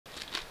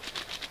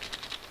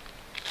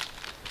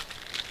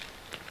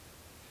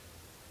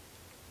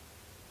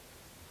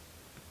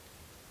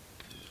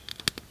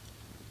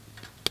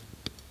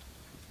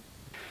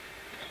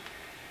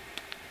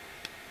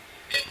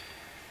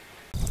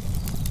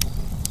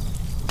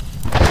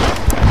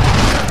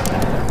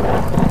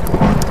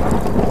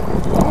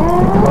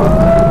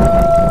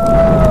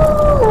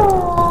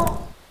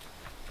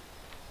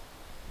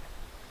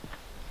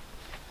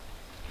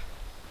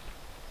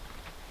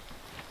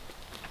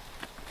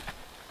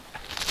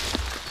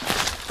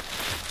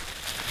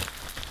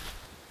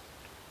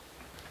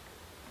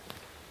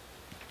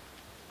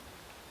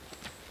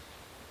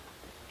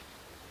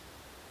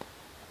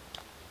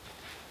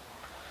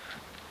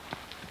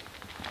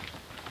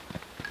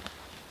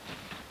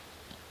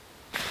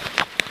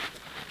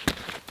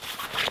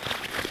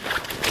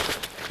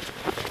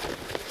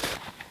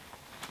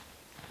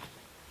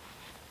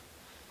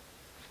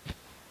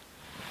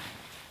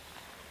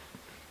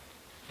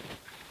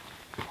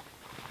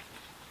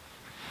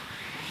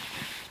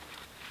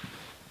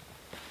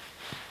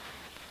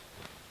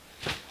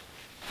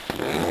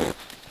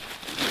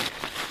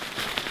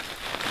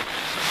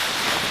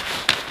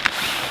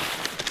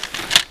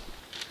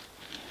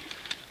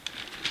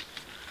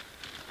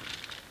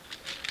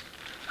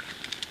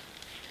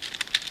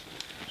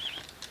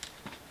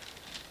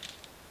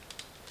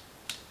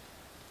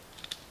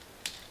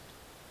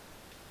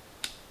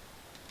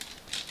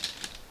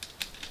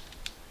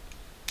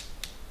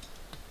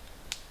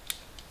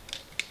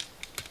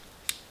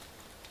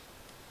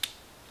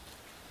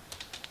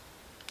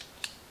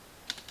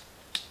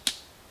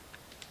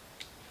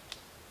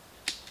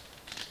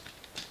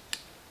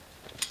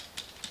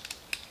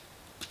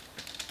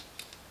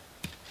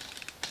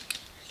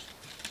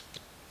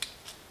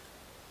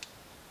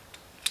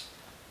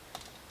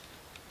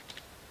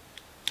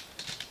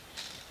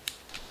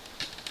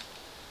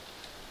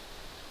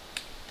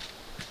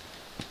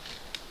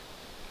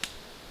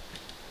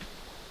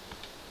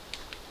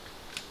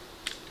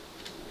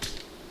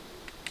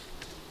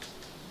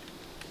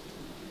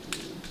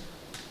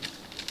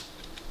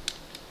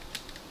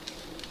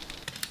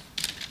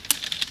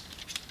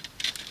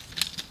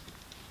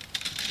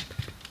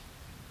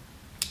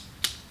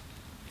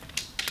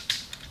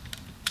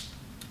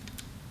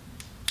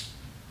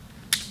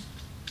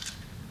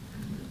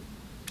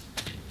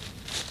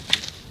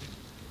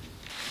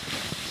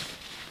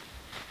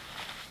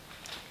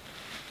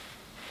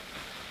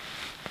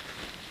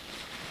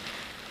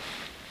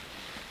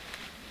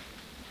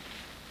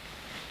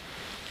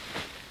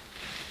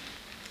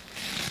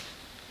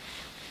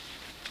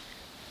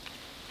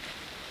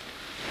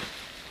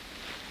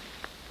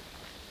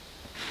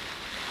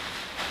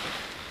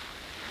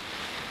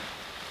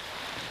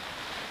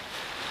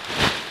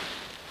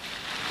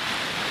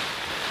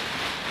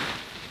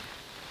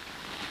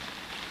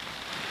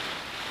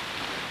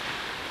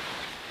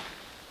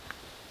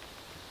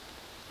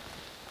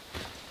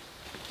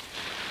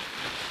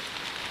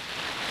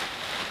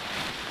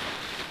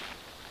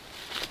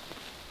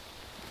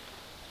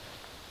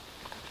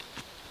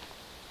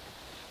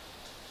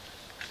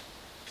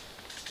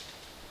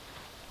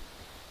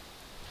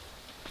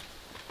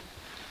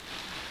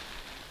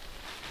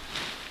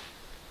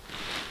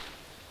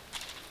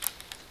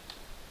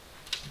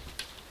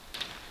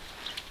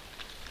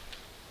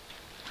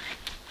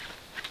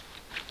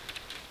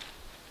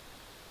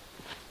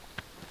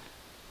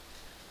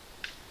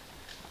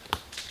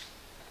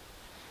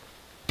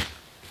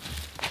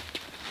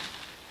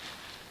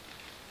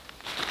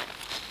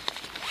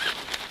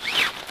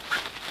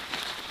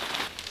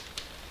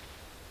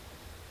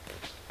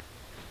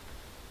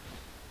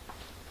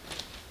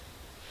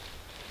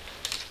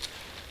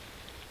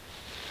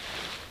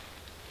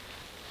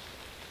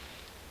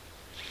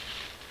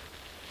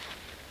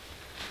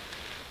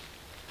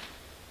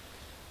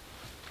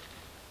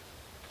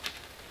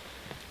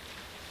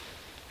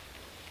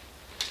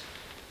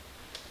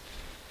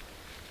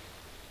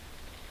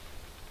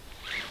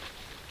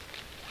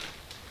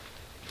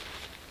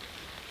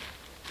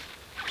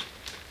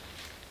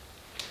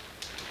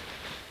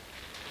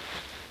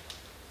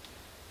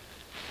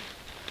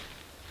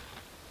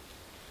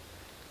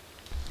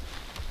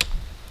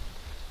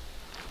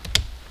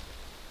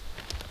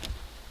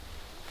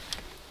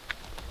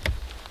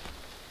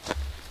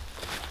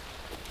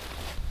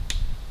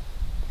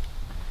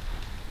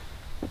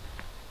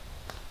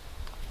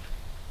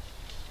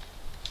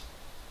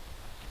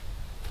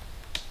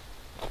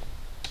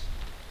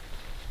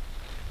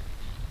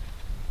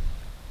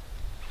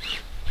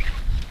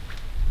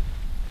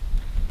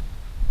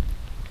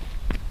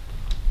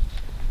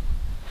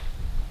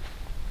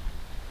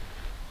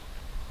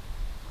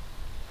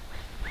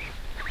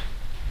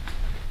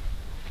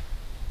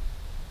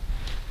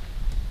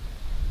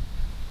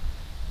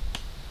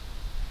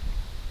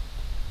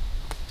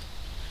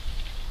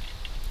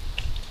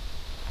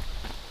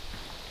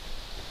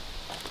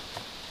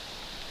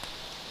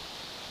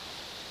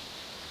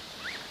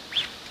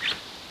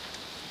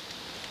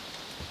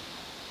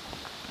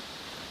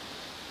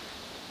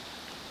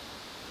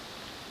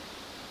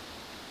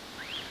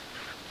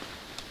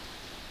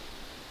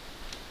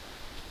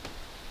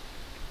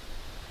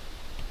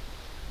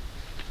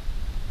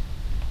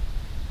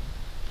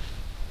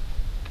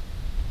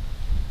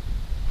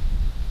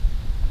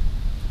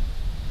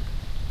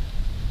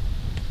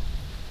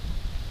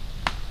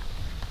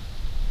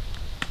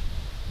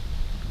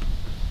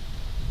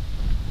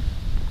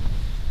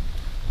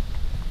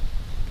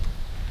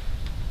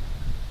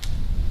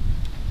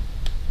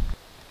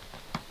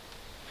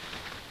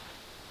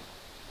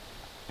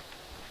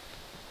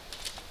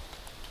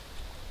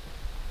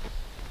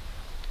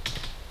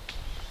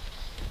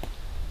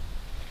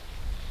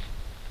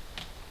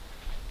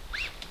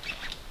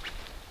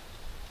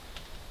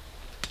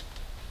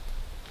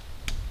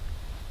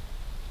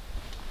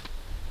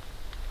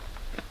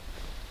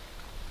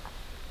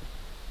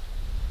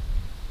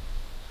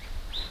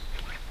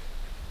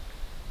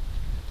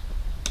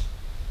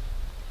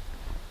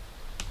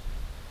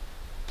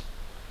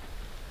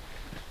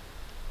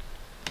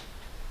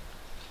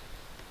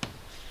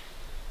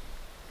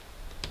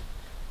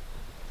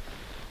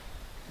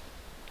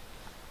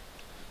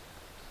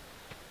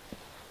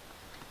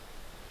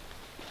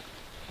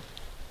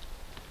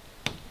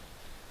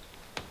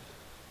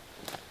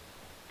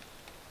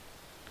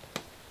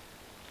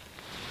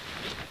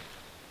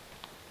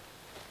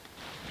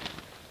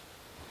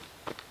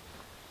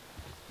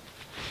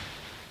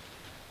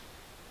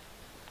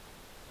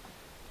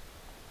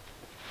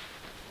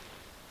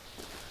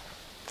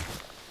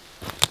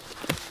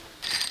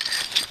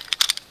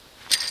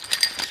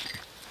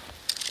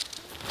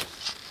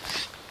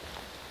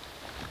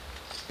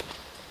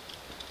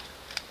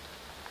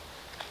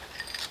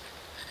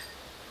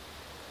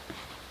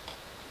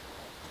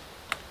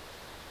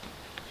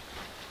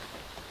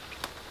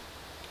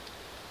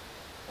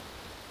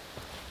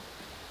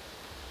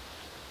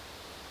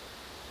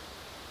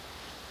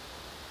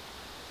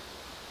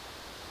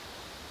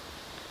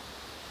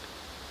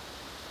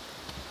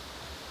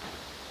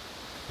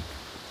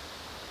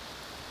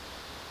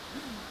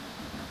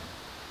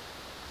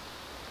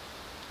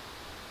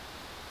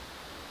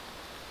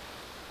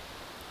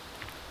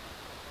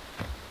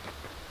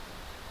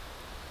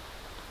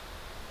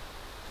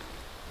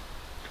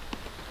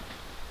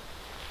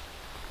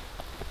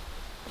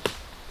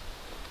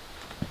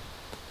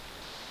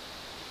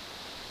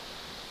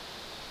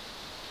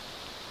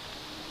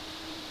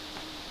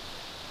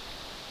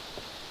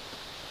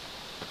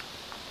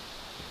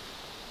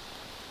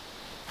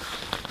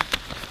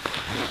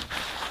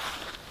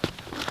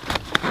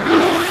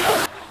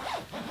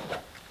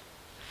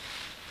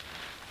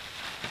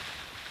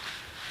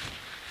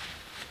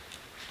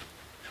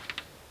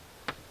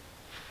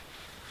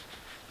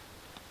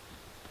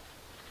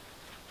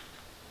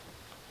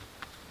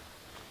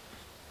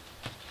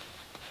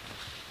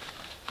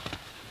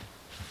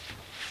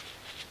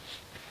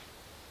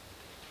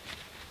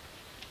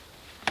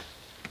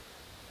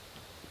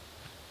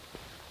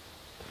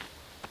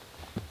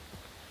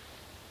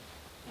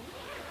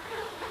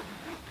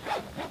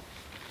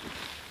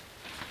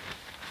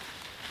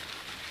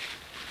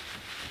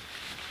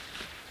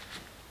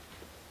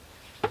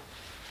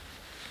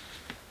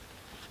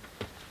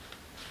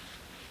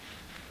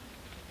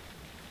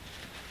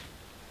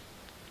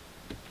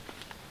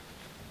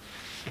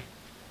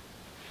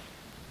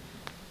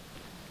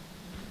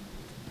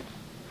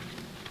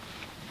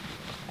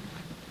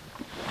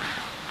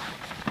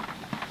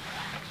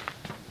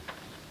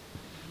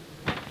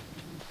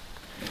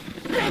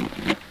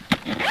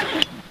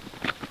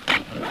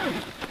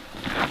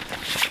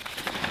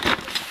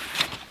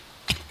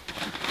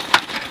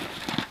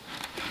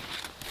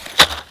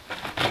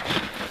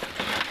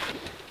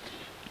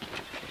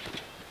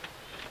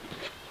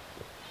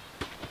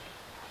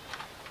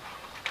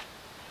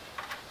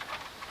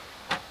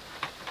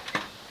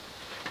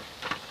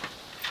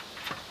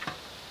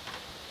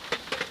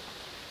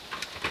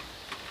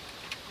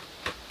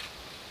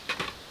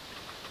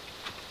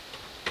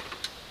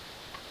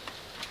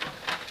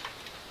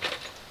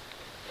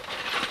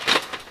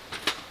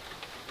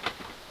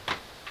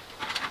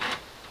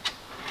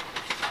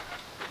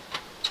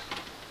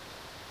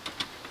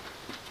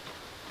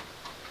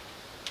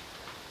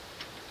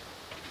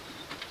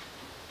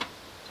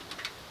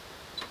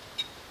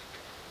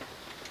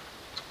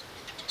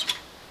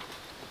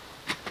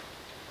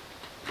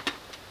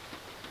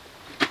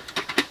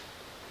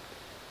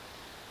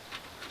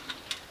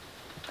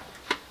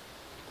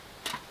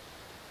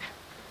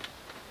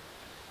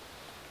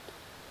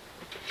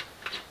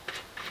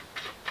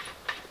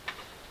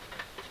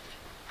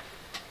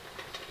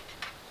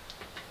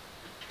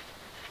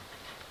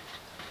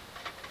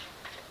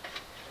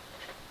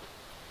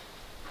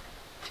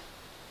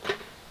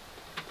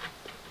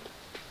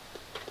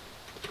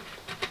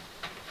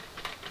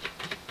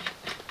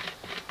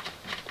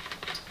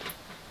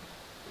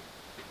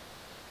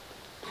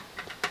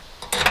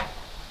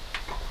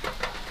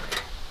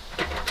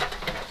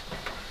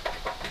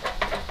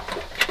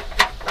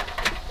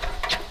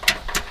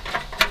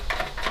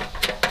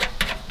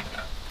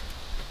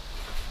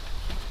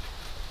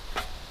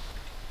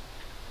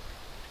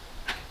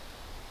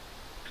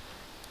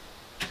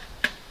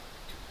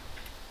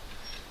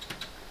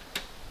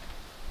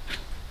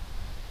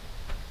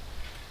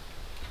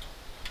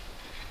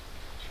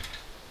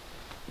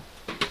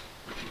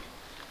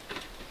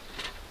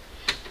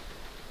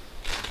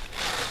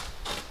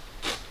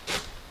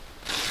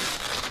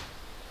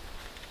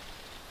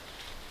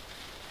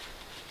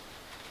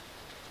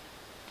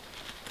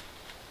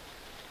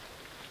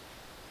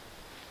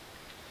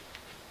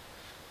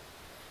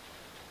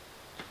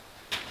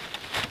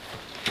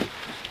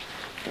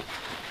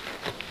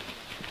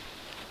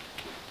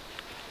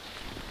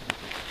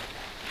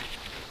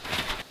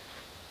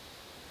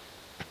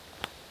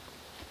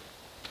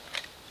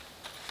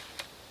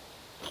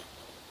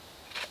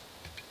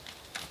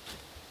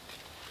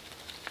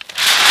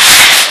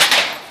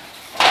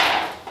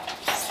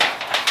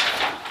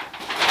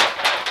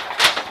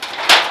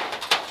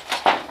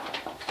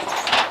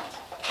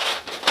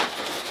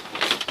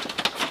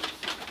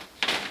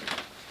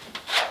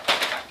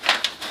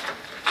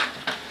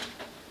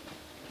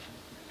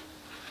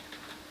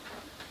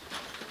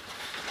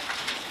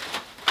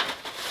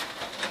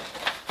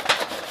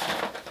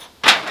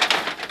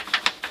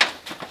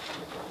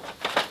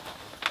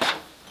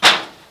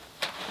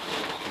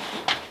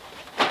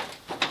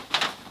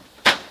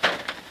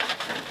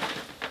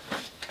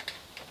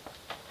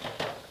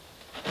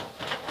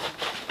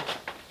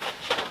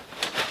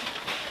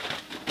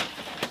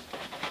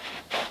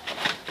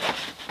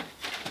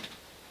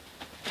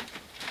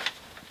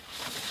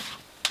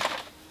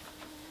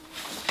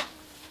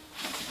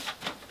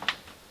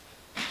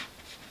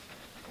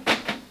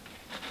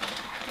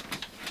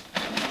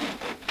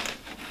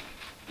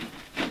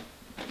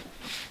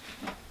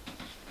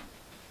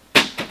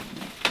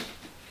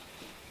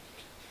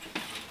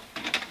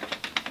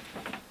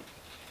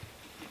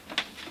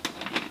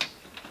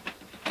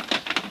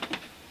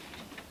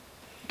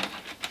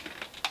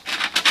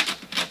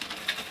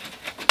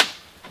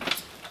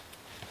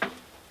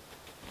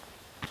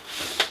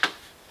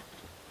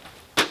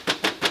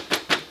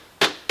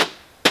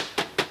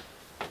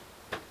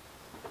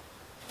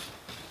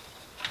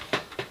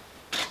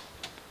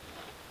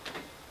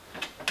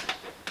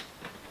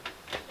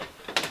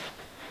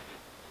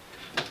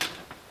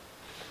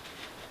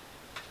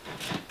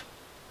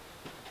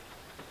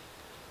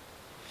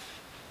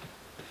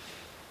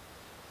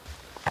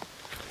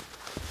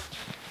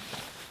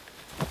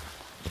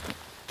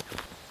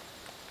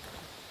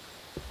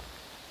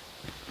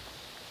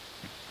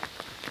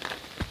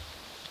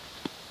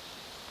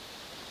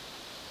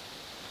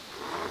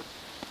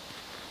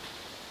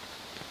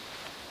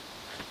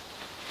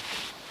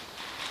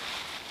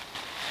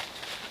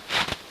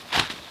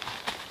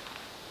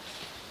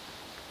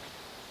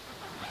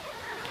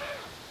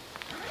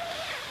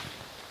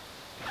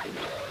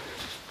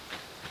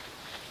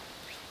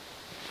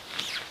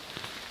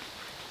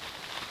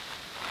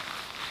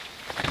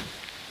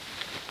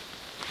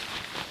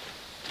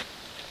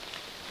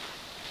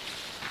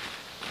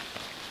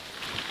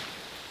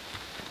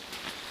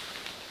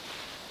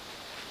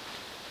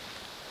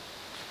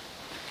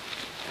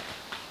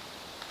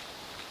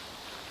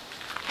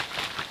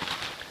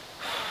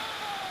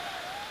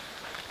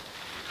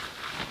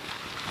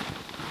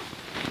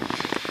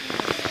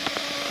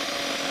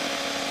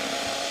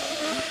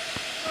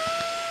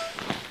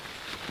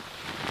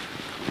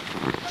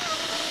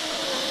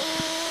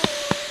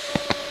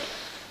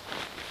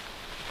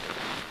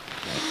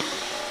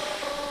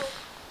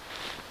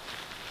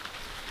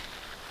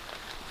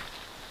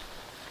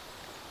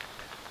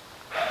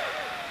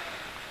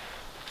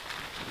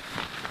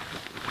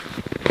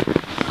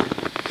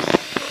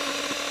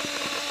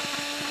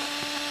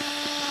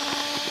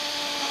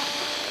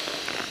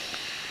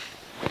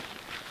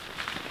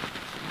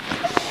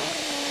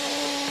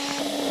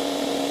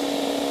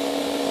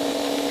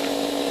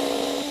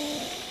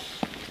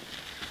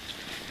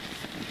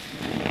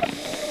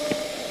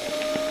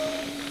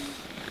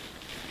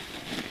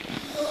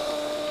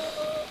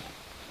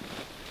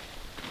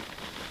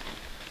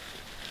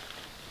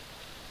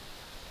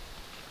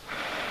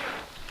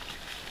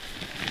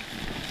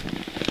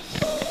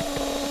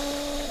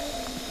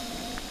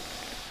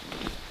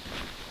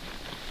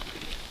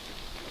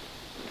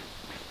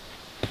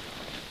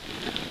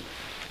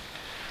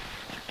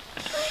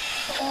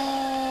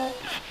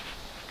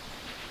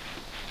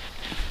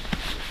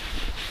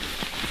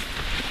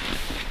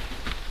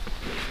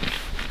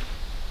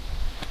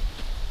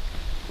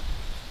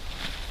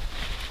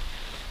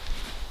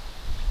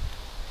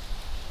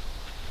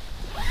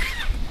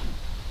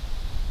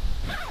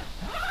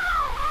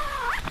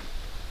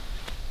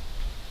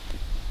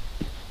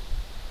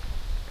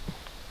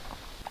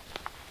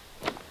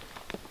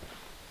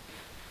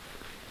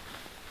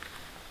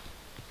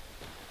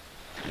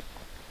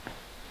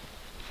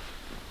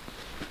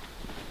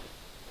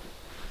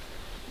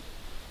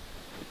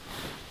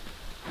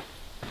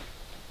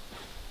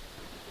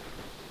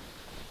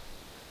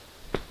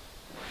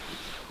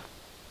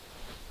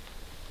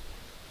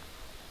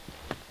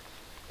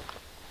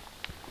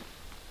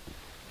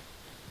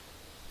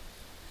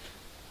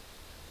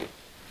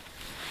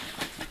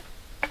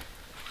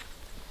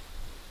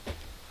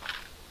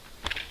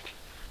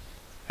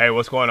Hey,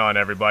 what's going on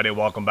everybody?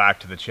 Welcome back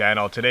to the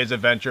channel. Today's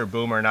adventure,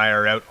 Boomer and I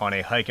are out on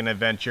a hiking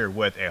adventure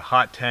with a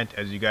hot tent,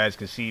 as you guys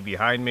can see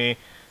behind me.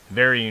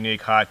 Very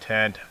unique hot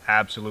tent.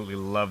 Absolutely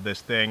love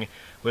this thing.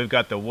 We've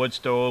got the wood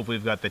stove,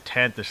 we've got the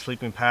tent, the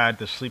sleeping pad,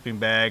 the sleeping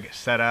bag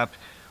set up.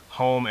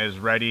 Home is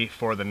ready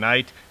for the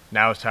night.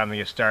 Now it's time to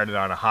get started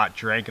on a hot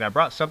drink, and I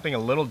brought something a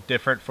little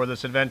different for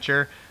this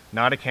adventure.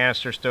 Not a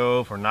canister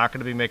stove. We're not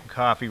going to be making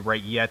coffee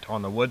right yet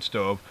on the wood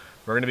stove.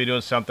 We're going to be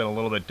doing something a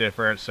little bit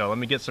different. So let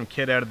me get some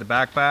kit out of the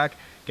backpack,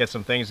 get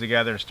some things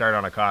together, and start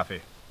on a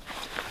coffee.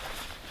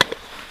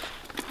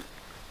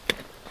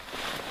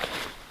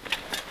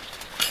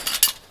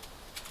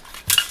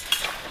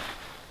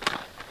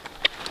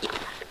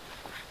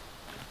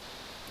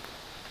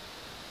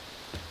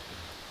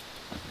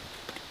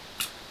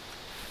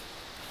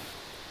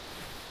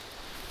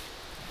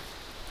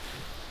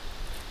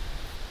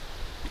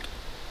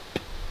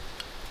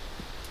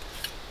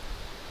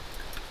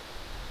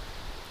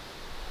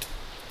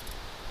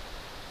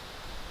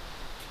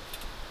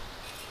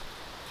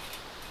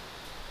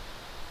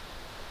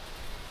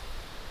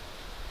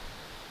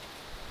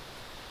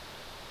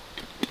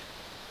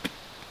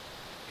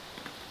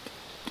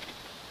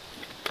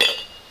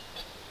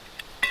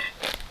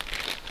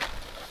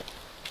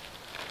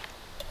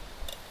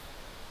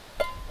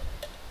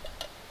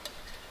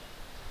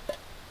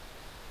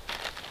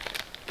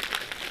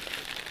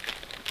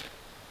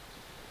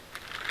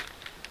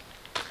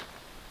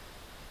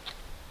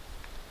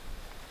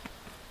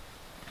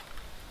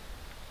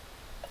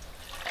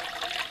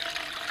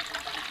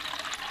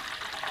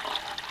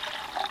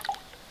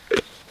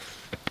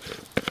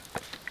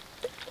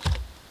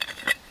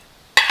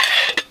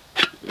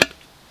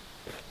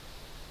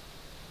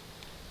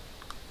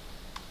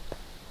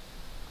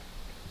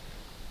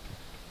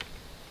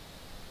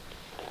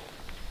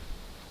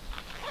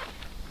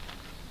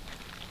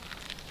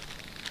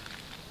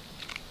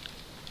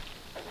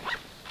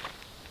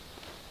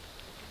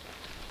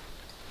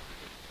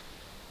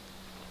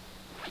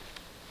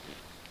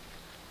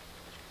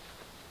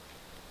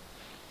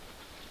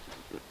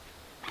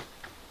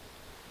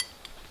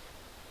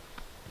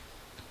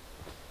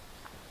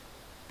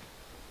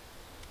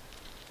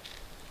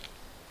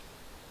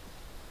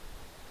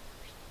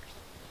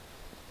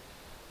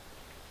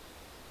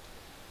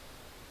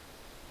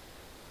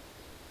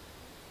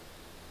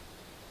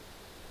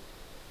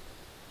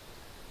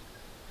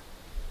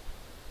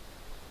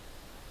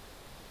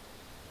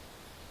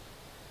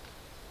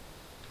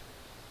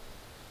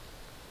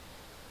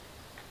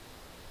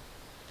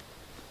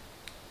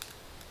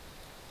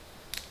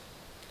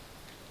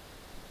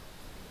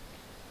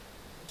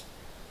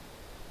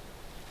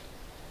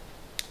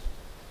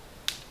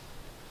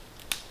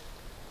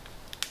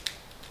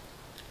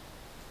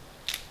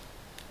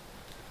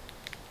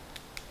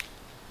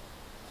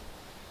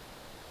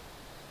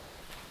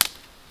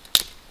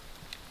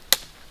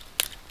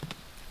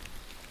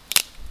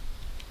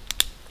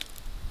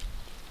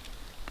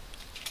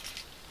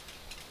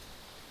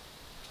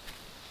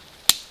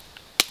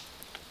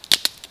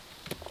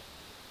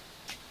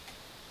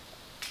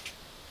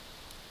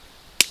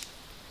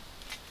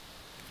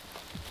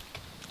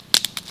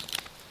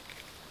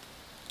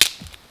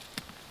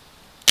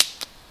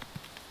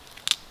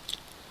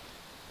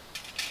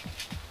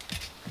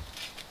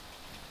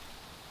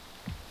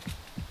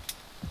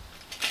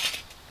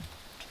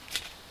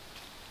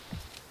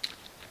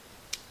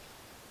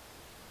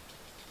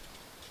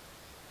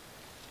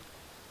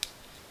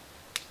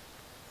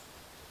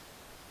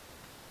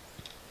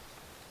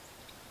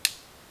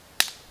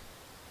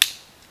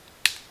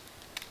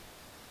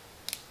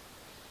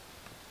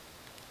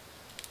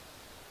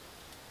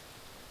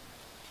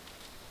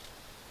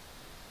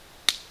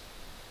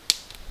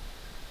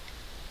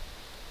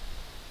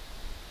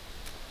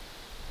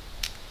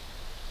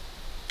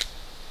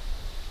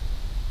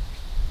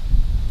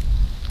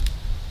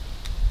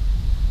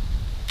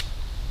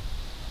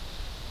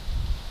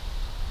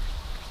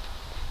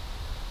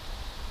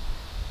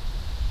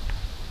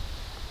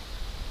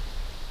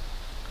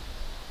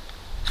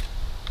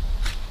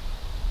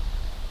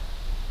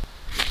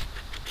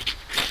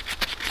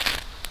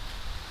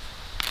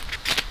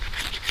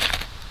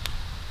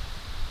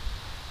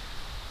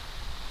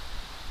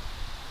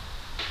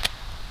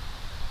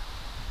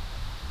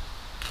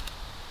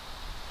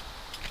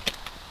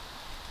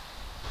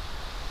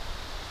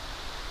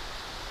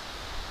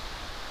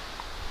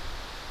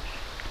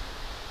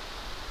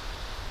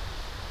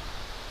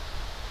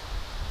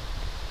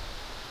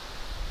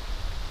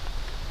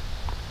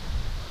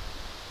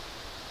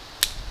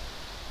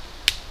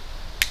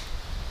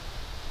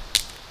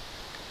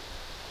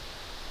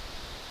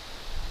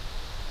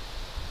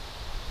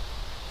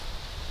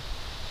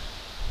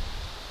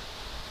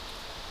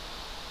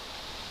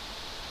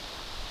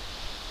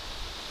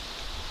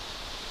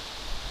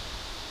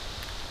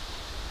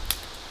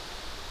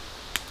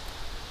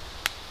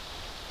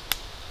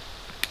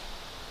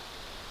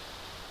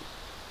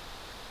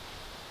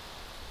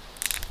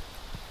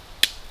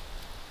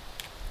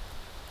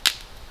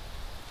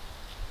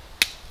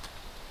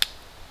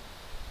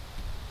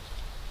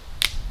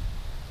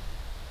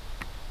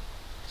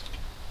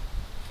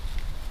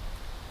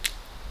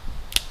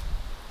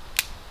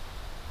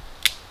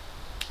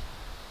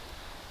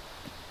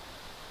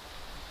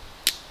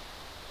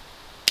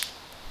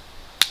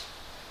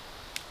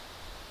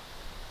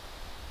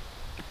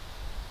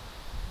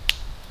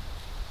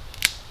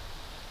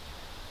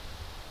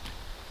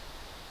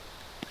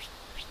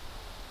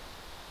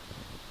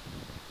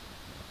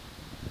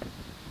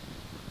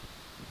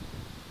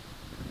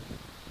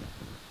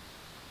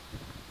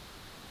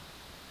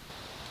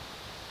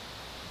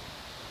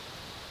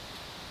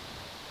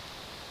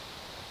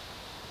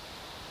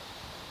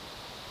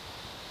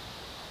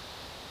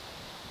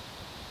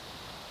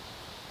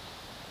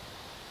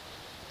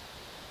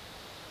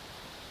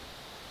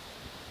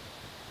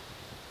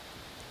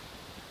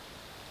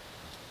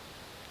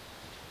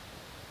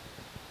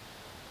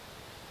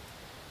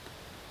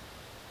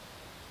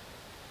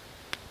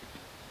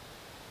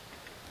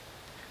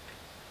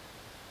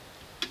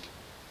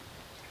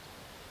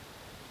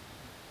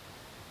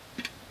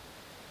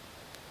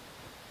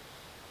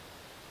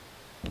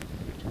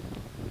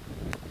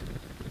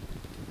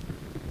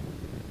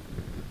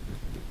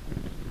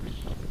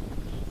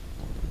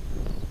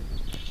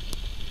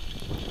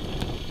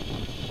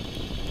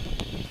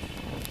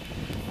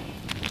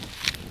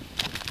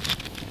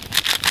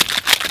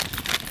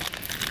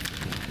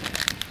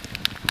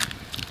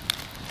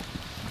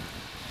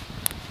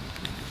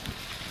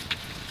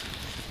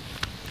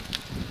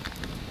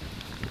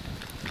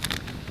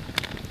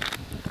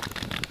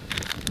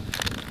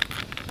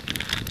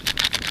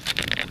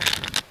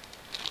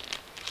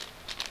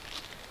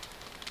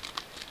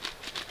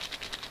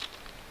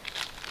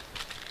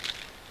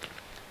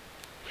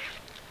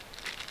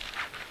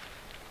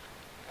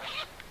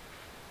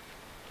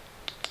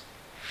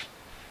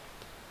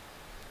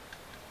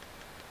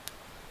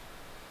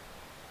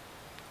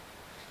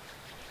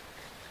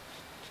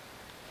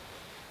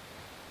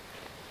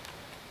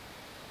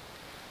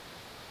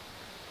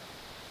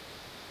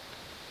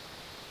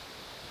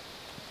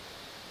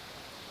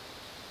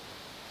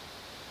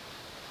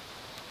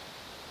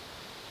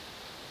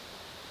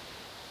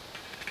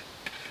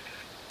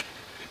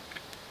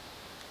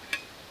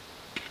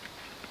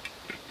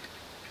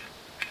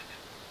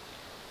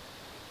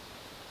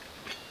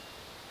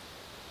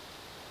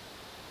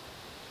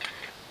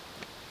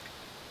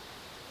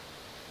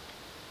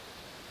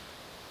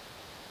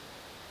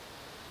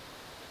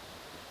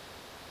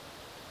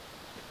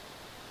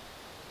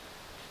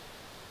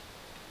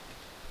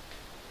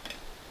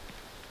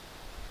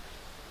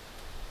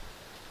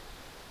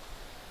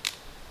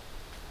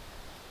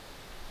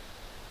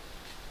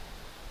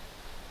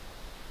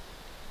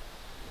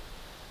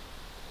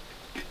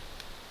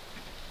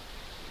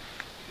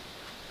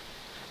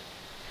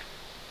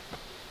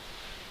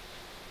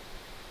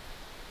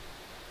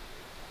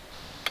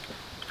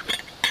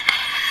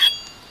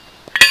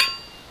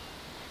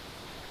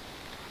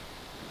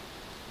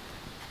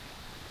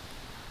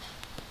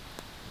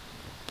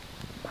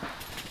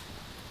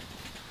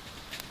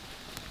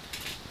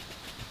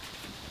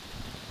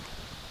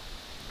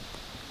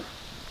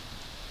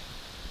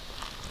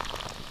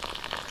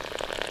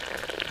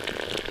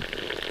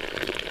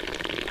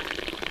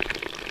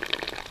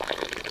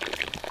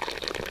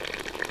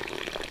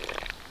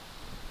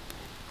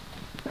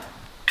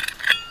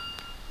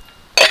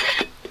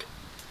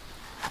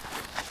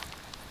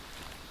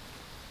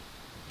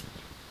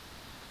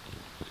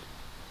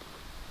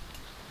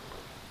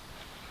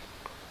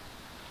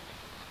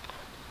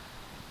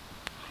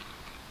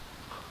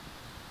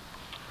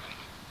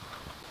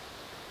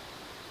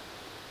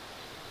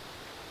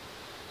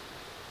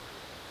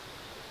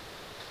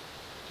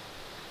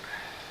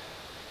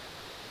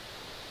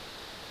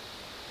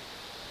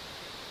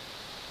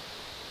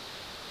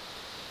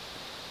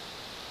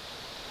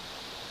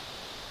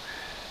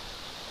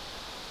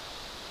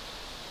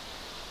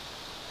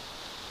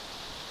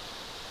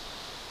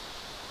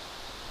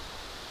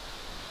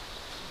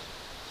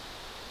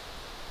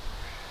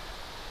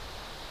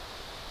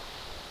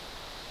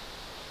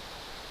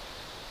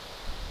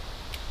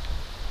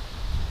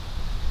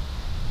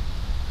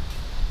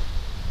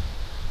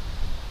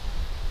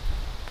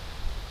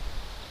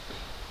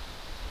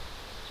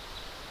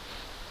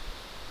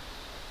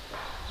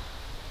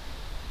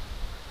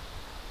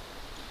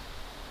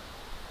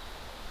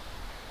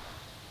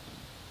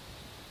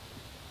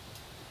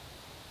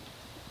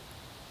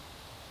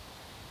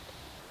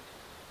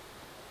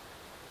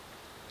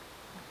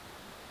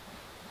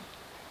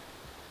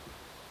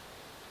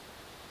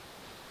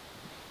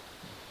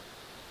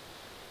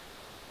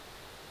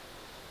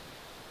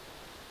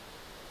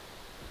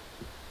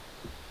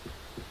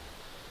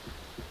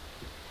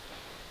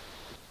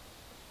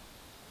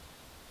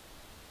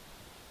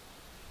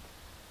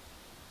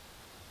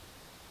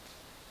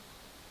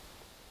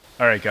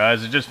 Alright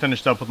guys, I just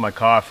finished up with my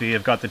coffee.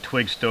 I've got the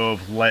twig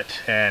stove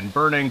lit and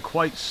burning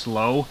quite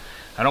slow.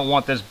 I don't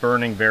want this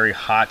burning very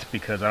hot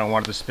because I don't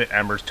want it to spit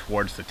embers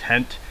towards the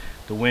tent.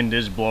 The wind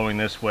is blowing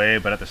this way,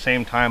 but at the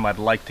same time I'd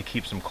like to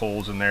keep some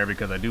coals in there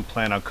because I do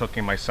plan on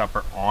cooking my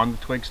supper on the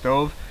twig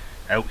stove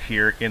out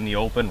here in the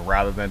open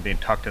rather than being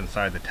tucked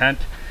inside the tent.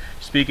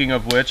 Speaking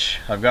of which,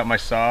 I've got my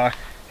saw.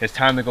 It's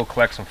time to go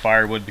collect some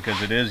firewood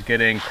because it is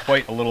getting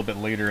quite a little bit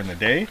later in the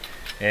day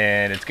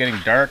and it's getting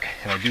dark,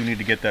 and I do need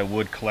to get that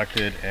wood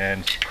collected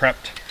and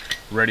prepped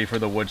ready for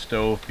the wood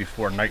stove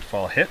before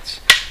nightfall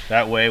hits.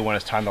 That way when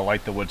it's time to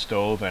light the wood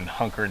stove and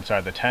hunker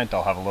inside the tent,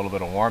 I'll have a little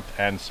bit of warmth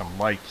and some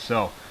light.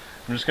 So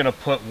I'm just gonna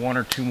put 1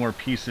 or 2 more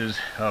pieces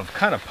of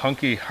kind of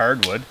punky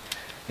hardwood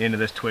into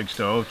this twig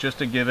stove just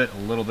to give it a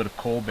little bit of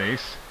coal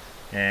base,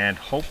 and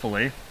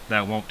hopefully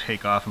that won't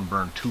take off and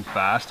burn too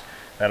fast.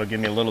 That'll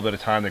give me a little bit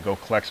of time to go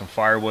collect some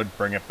firewood,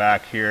 bring it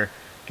back here,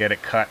 get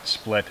it cut,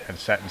 split, and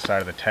set inside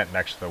of the tent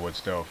next to the wood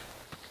stove.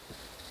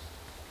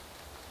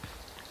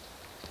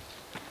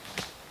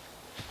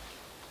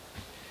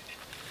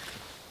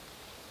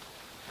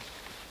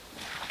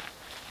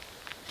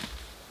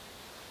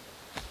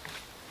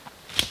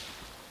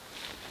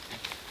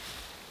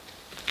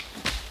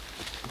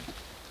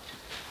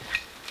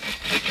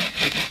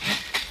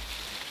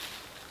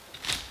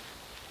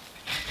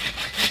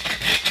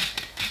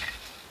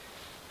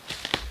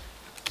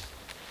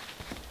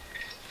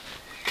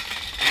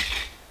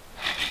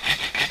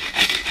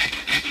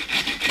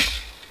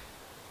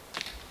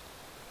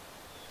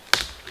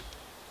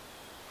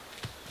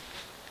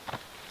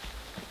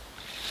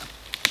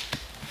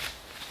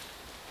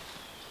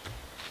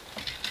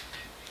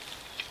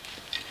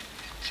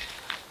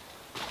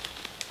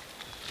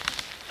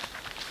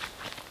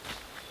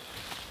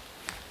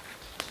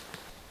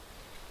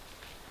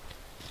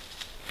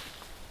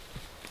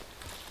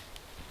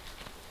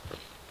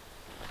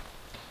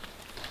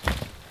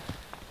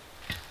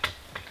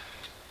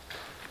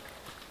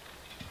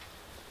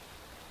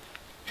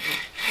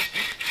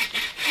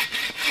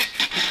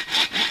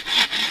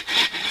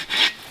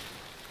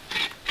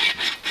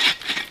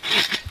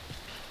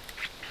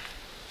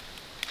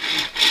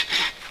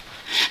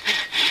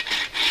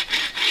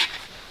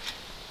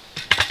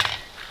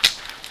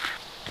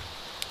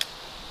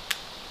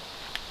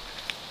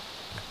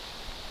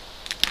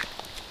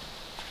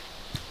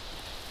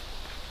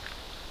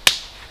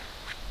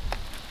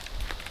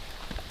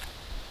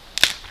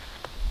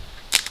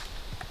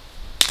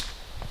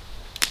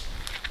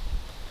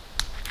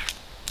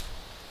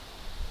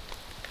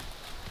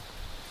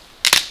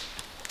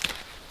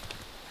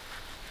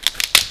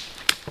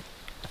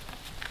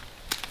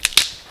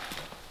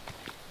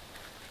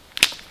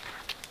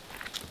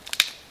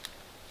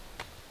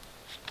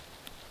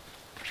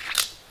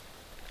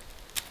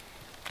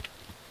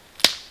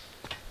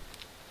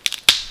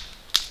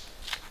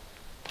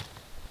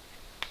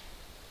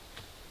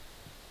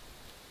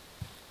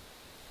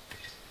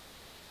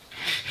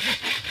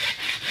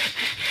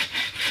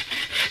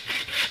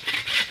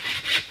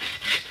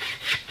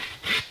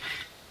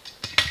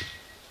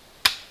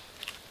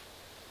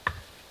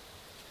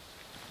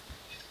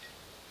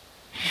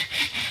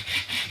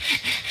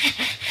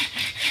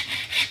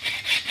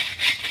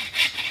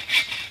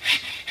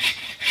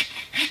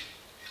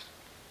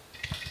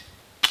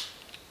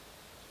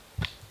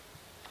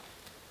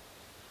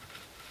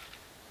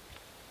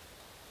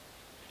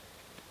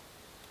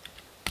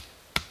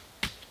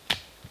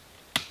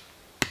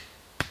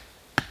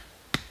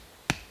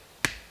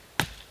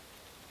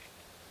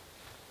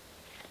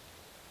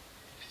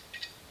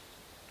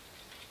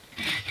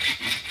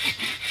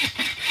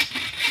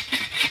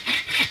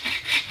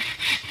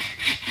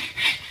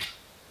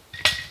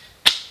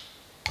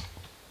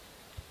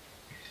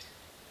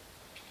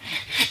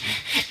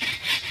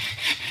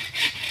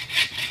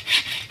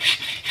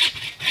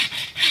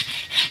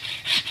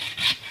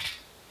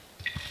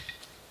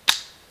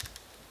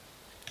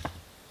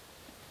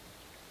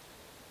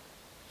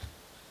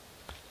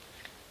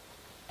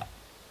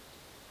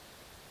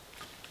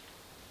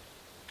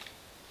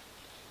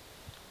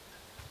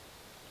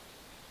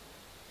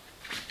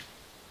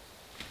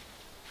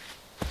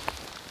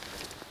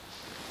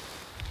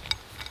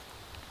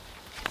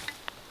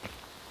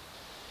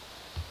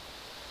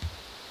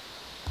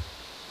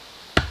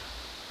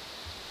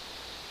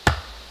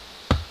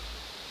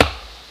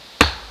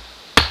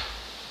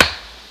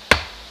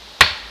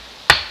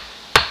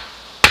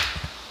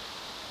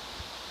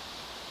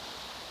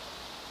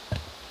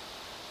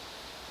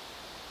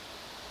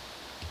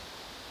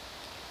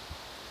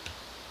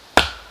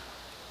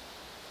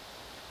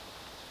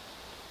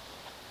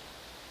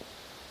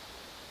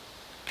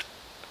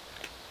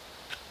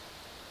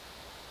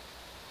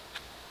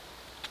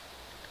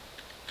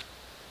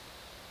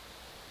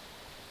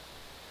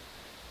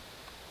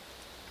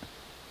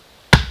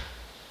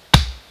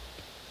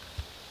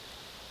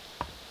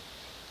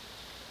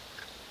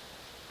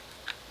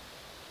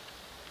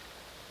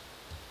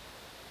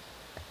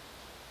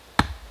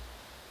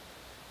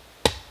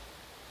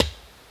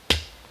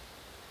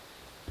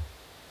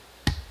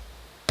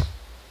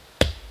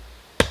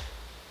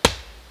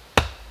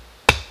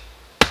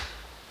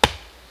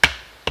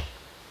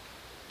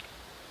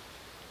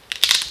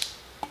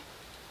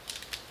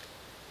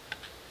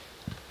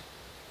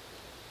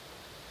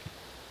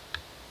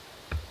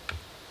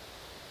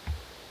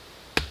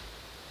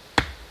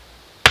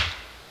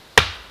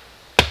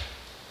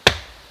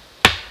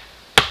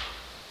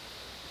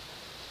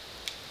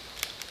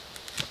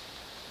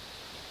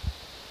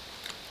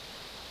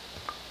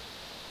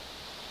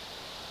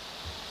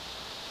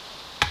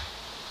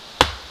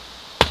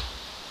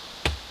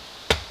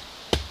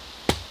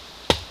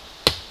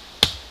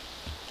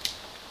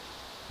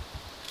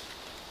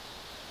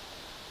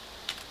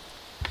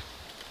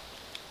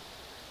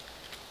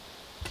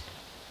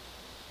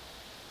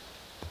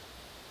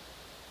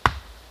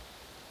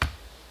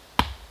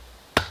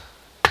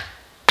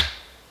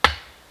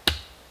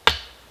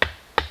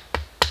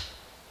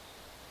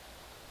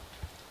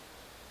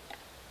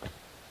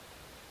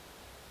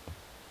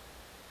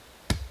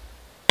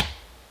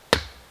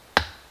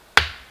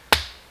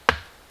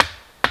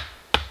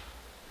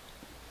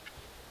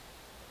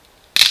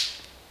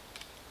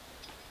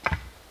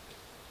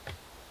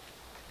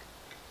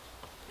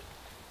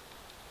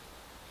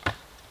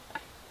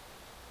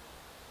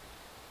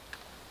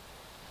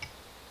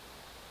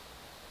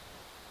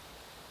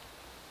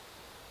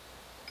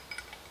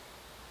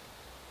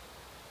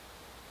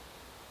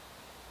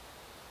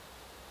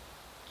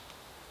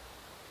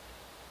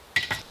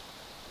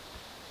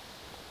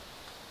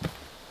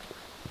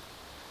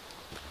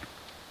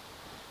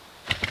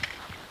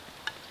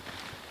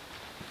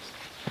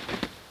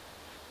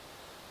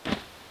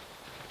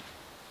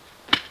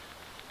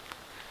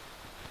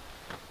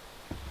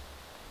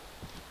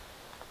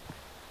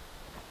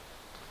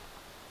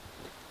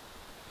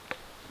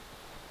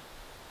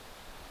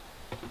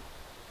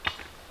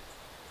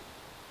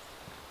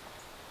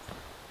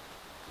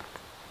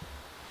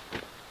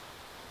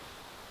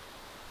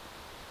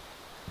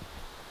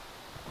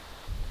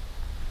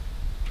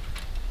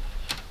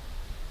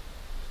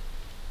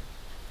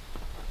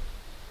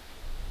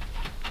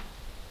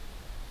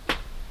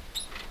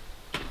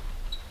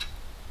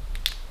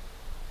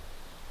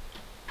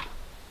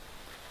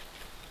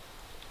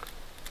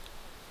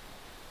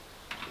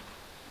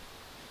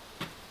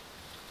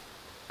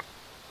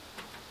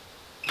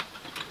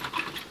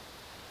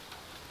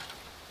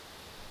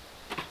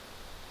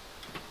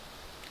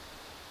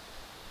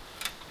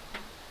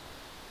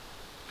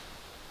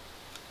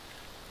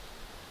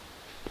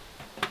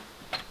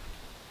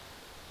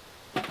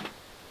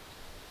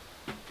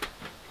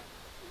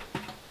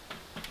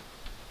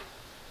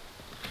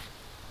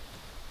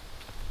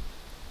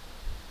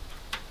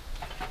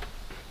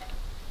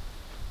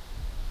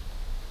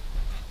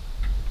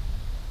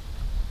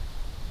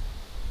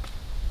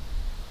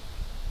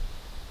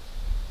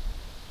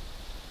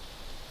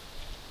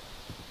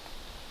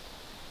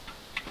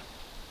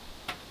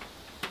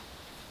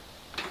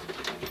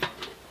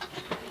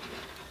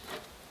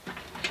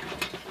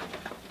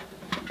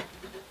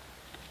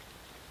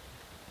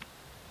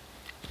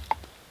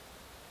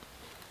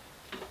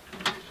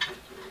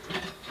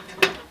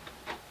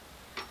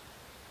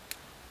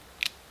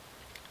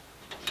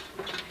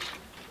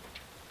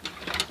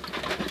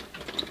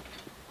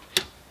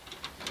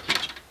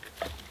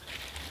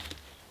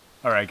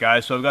 Alright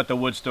guys, so I've got the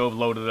wood stove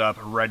loaded up,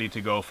 ready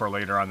to go for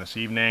later on this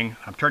evening.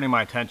 I'm turning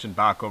my attention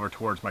back over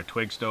towards my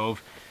twig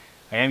stove.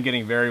 I am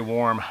getting very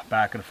warm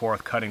back and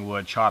forth cutting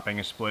wood, chopping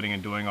and splitting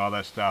and doing all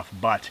that stuff,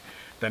 but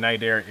the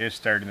night air is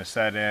starting to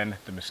set in.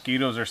 The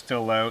mosquitoes are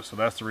still out, so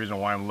that's the reason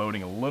why I'm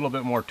loading a little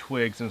bit more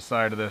twigs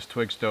inside of this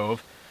twig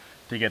stove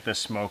to get this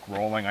smoke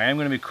rolling. I am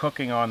going to be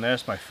cooking on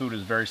this. My food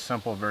is very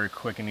simple, very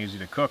quick and easy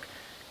to cook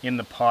in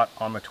the pot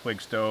on the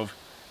twig stove.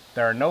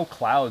 There are no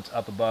clouds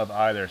up above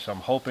either, so I'm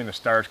hoping the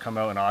stars come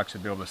out and I'll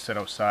actually be able to sit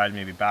outside,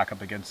 maybe back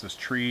up against this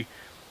tree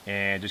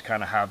and just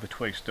kind of have the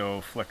twig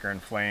stove flicker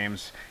in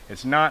flames.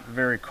 It's not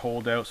very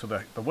cold out, so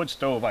the wood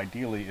stove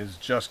ideally is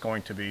just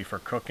going to be for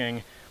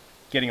cooking,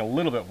 getting a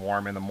little bit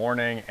warm in the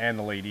morning and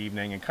the late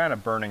evening and kind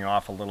of burning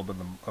off a little bit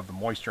of the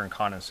moisture and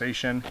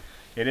condensation.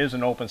 It is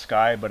an open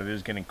sky, but it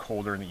is getting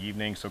colder in the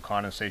evening, so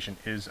condensation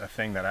is a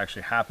thing that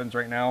actually happens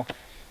right now.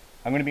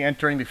 I'm going to be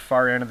entering the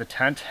far end of the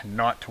tent,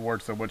 not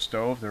towards the wood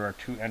stove. There are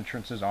two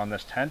entrances on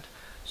this tent,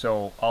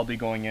 so I'll be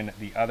going in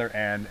the other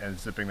end and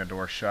zipping the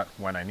door shut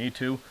when I need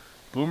to.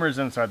 Boomer's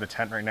inside the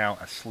tent right now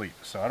asleep,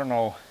 so I don't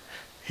know,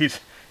 he's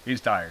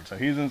tired, so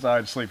he's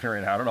inside sleeping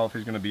right now. I don't know if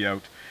he's going to be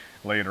out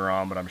later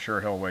on, but I'm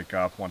sure he'll wake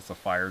up once the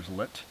fire's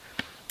lit.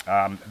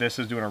 This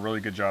is doing a really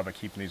good job of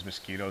keeping these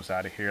mosquitoes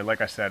out of here.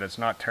 Like I said, it's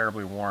not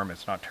terribly warm,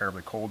 it's not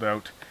terribly cold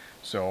out.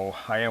 So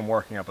I am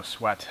working up a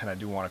sweat and I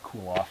do want to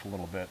cool off a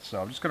little bit.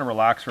 So I'm just going to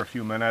relax for a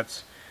few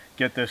minutes,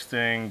 get this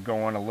thing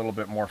going a little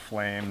bit more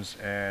flames,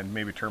 and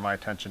maybe turn my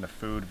attention to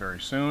food very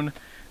soon.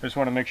 I just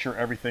want to make sure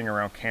everything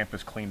around camp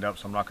is cleaned up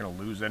so I'm not going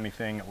to lose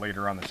anything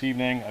later on this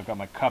evening. I've got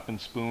my cup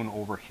and spoon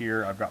over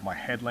here. I've got my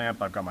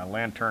headlamp. I've got my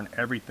lantern.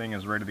 Everything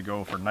is ready to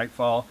go for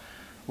nightfall,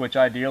 which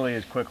ideally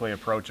is quickly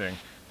approaching.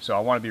 So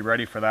I want to be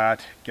ready for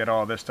that, get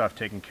all this stuff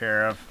taken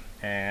care of.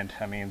 And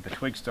I mean, the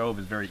twig stove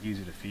is very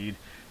easy to feed.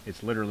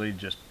 It's literally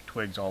just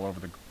twigs all over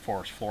the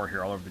forest floor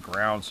here, all over the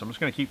ground. So I'm just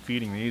going to keep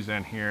feeding these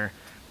in here,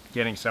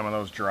 getting some of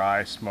those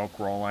dry, smoke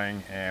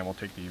rolling, and we'll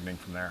take the evening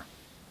from there.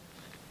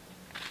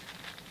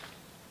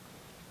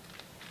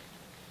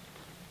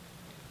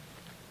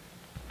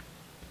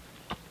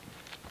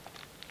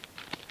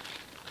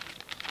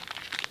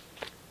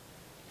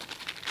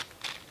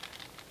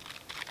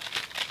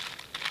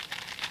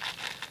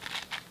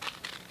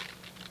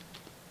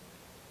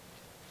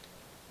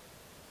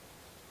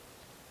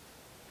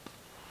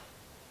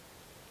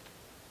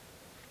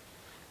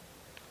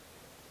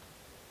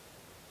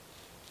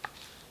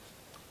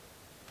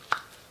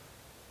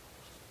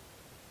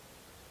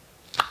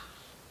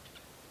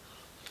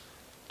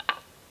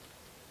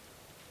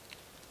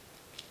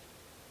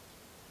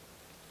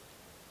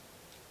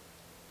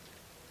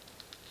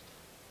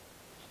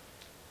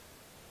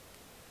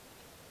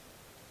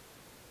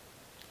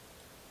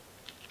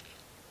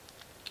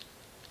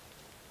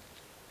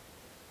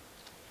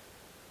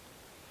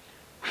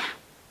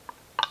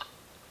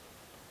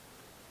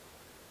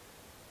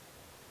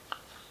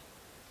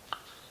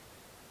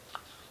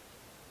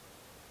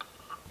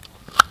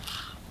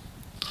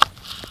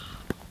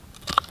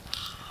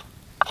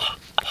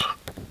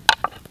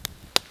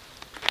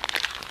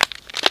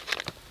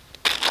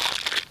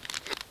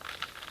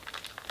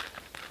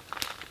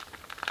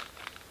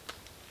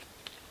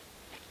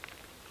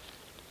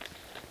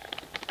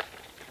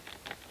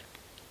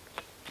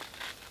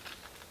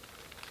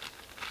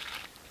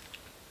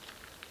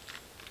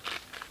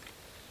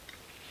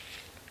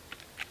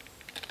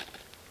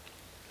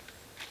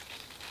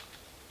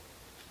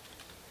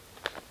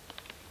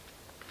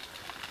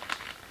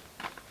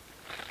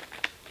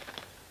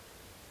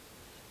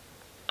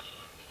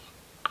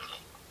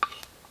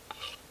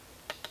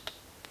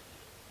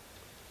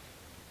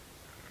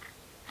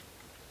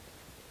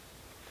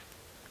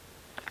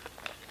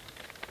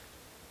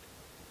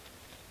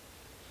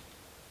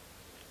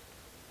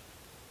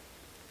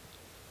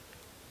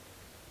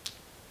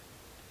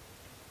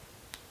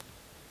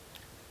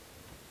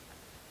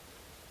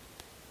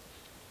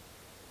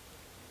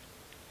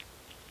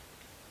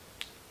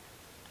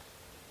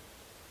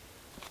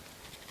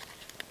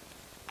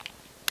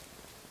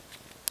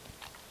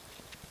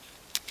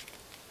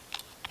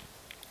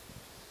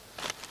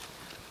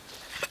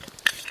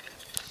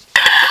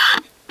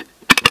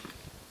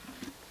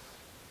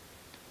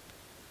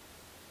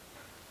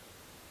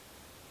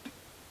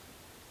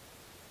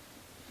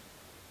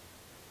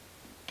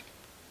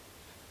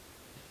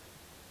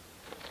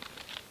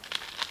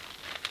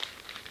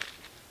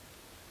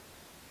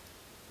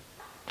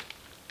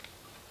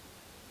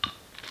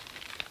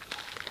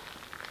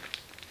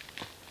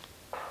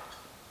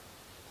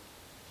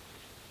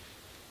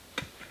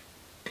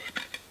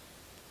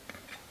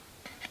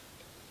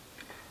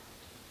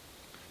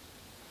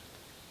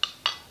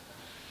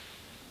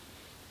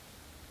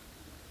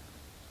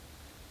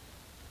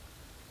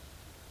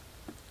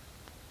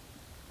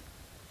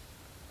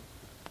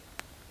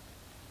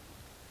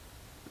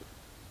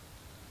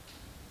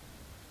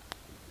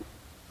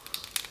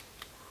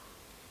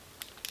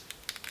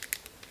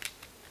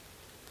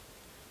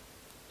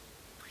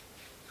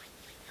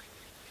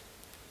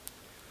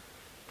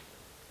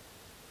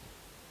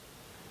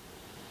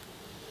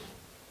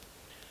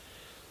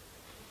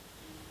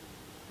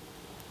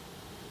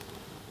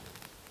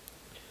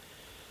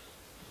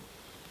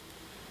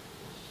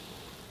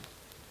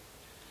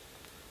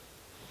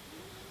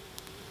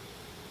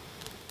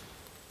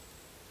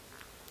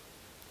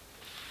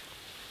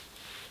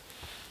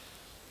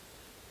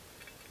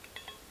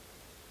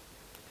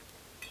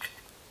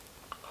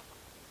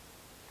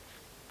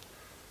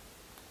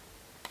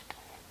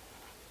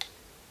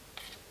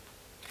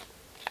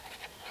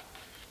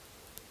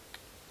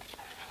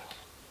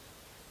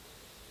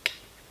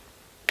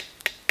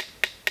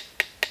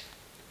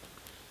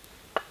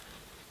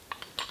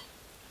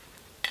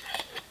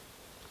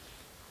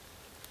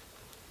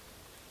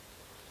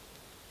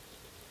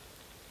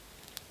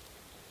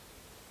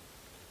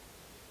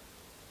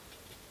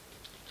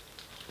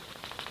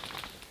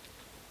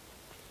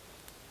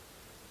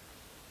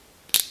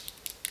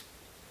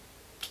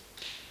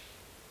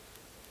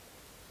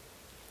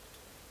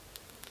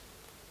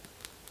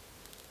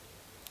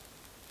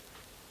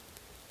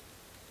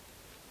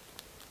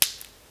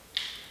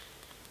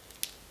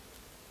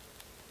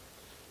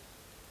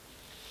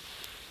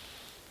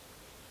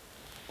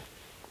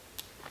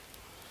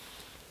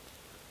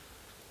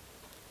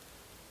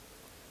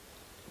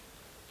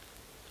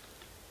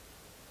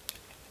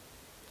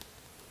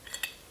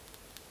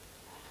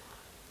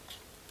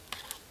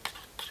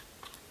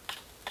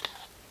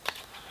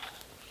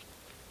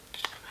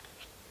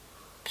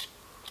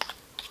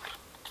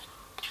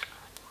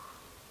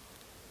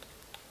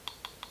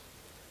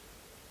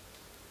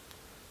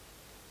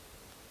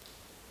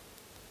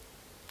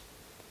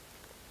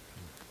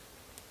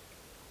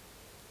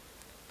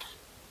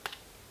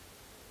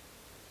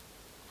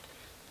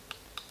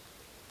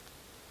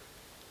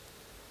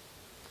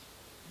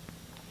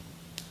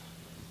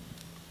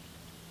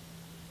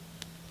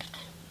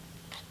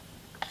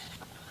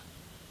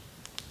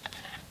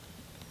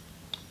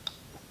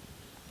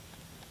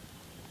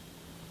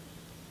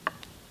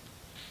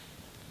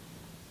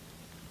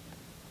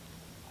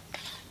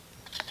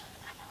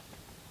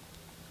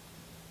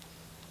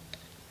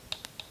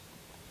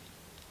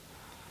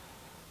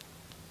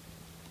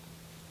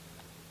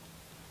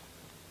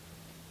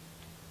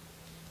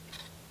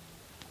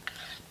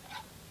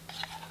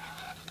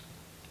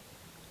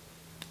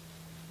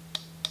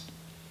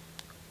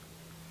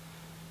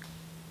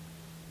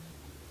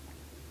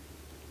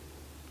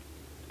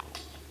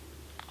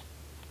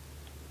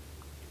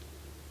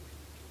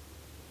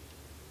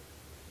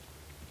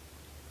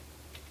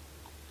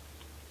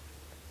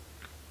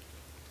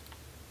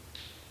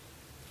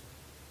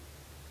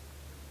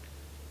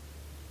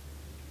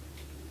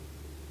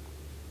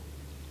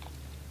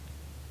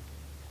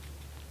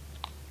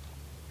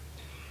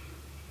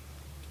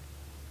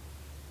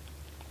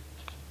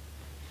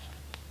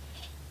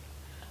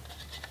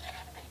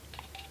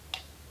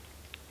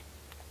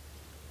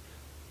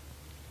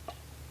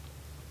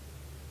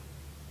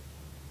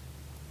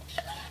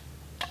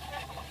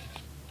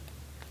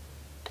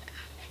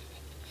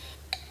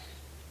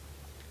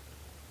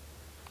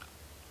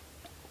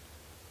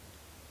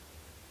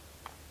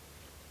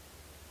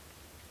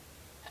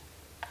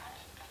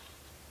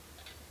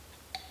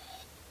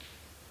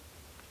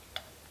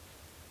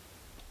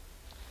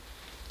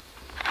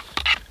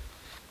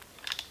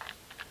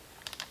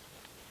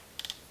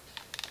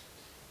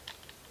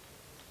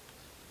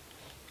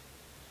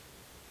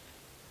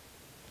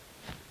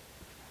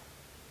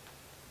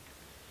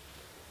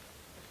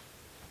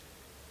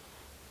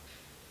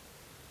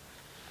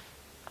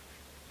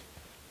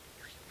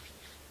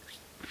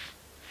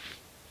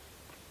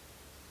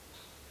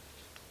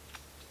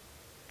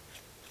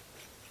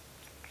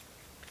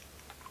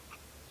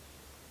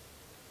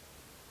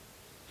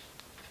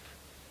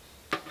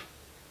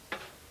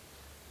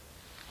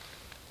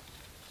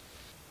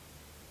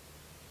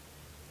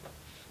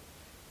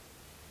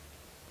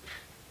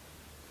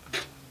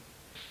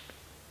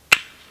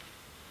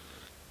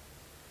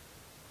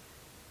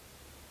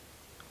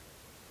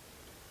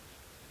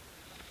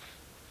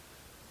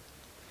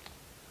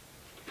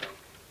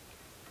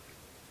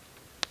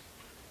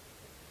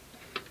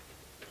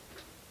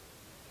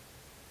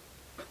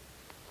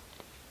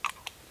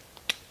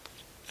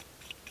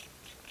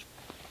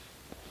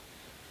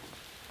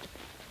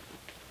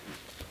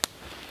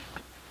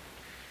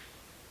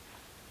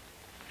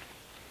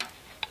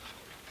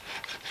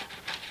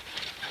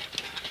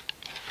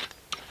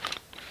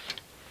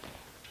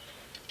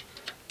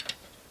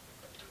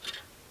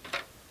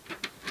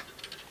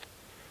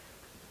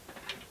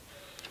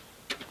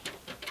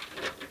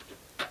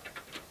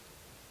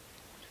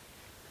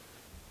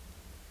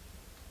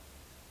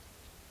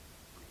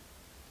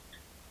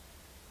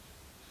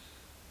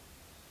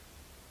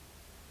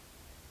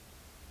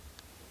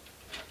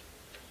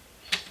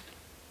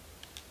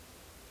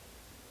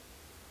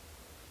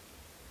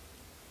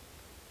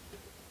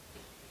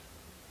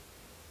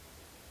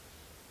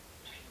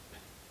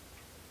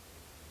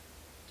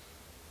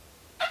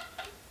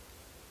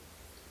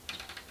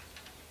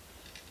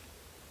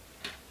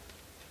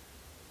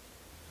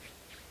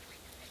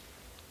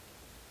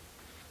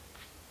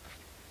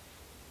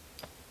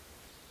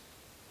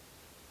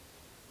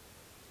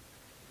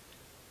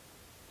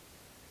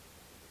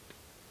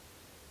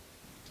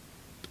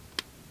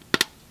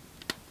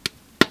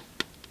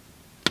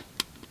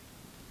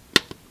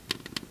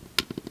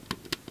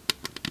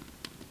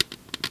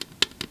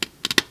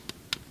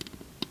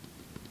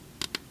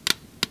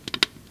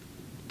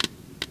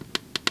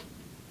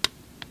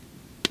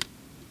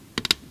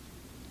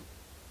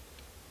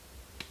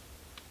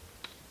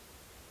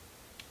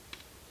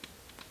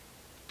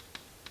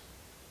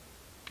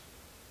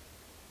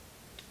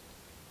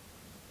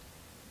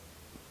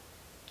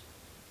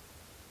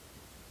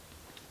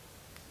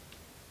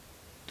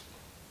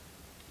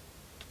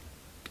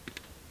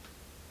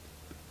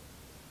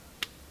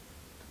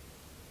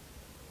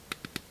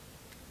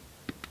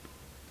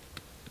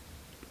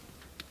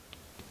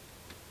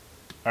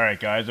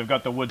 Alright guys, I've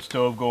got the wood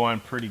stove going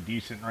pretty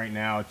decent right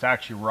now. It's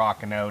actually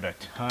rocking out a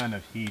ton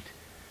of heat.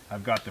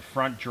 I've got the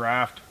front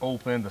draft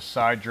open, the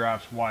side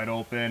draft's wide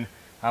open.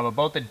 I'm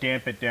about to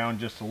damp it down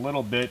just a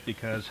little bit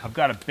because I've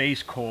got a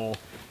base coal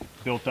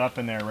built up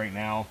in there right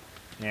now.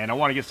 And I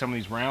want to get some of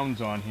these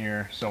rounds on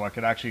here so I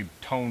could actually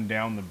tone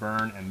down the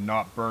burn and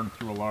not burn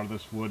through a lot of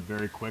this wood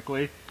very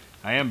quickly.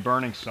 I am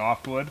burning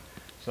softwood,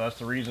 so that's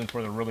the reason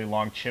for the really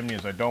long chimney,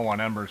 is I don't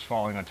want embers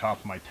falling on top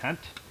of my tent.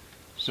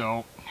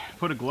 So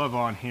put a glove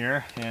on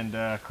here and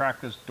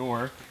crack this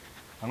door.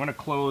 I'm going to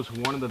close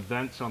one of the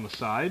vents on the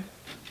side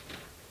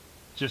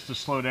just to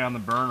slow down the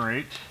burn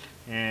rate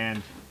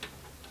and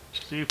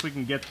see if we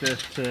can get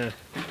this to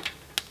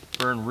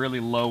burn really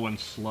low and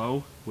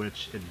slow,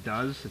 which it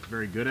does. It's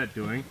very good at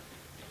doing.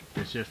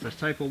 It's just this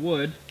type of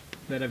wood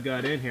that I've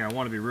got in here. I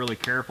want to be really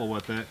careful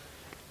with it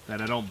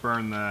that I don't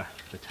burn the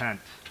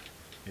tent.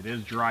 It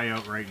is dry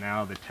out right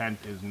now. The tent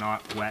is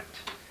not wet.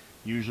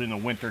 Usually in the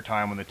winter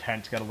time when the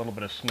tent's got a little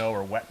bit of snow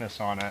or wetness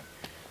on it,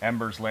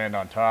 embers land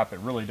on top. It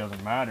really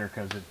doesn't matter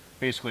because it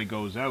basically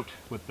goes out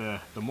with the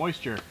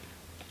moisture.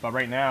 But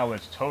right now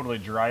it's totally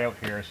dry out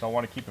here, so I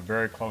want to keep a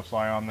very close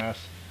eye on this.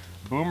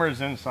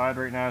 Boomer's inside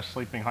right now,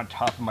 sleeping on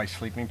top of my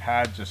sleeping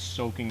pad, just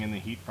soaking in the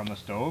heat from the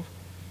stove.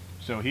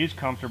 So he's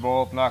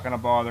comfortable, not going to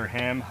bother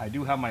him. I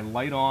do have my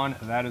light on,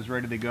 that is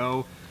ready to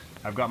go.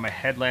 I've got my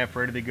headlamp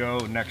ready to go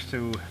next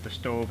to the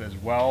stove as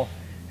well.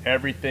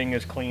 Everything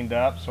is cleaned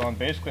up, so I'm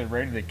basically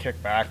ready to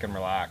kick back and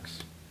relax.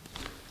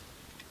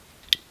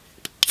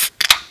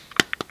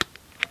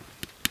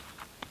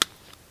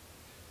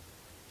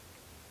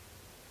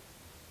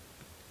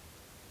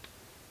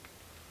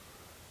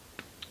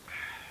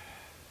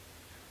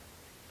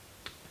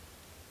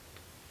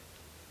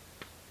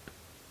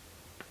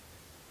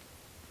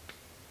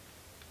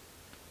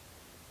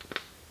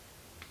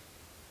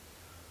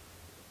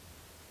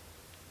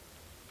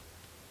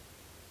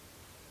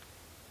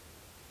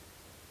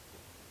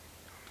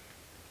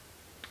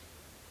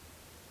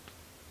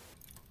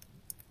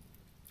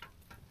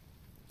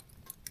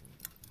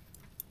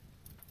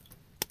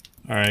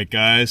 Alright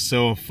guys,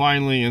 so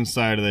finally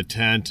inside of the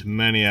tent,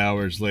 many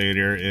hours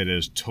later. It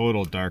is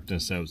total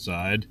darkness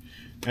outside.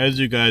 As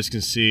you guys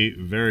can see,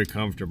 very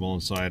comfortable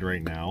inside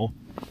right now.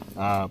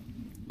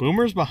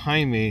 Boomer's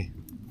behind me,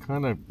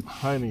 kind of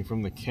hiding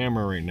from the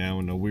camera right now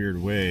in a weird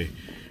way.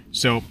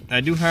 So I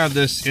do have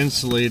this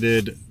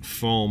insulated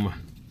foam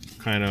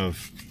kind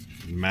of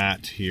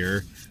mat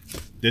here.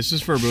 This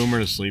is for Boomer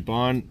to sleep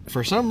on.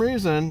 For some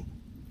reason,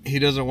 he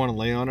doesn't want to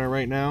lay on it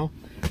right now.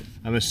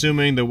 I'm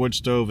assuming the wood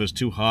stove is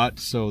too hot,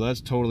 so that's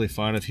totally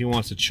fine. If he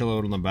wants to chill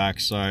out on the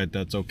backside,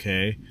 that's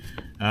okay.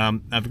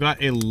 I've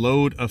got a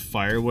load of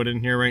firewood in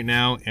here right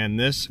now, and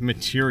this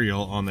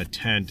material on the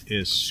tent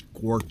is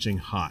scorching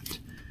hot.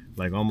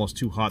 Like almost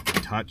too hot to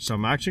touch. So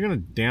I'm actually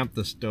going to damp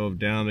the stove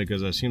down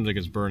because it seems like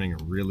it's burning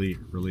really,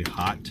 really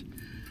hot.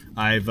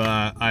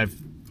 I've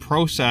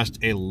processed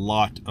a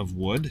lot of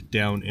wood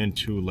down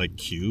into like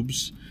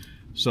cubes.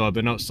 So I've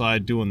been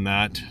outside doing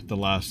that the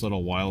last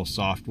little while,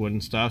 softwood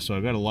and stuff. So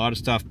I've got a lot of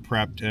stuff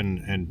prepped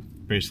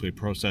and basically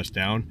processed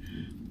down.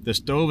 The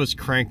stove is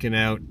cranking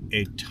out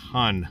a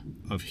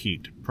ton of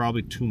heat,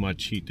 probably too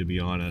much heat to be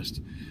honest.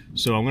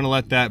 So I'm gonna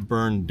let that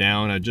burn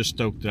down. I just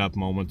stoked it up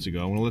moments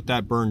ago. I'm gonna let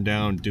that burn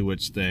down, do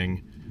its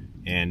thing,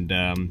 and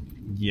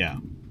yeah.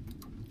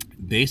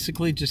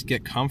 Basically just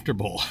get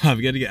comfortable.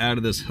 I've got to get out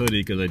of this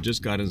hoodie because I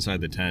just got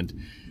inside the tent.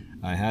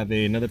 I have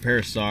another pair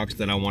of socks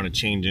that I want to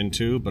change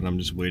into, but I'm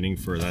just waiting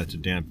for that to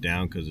damp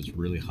down because it's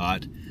really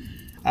hot.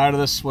 Out of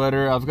the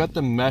sweater, I've got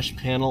the mesh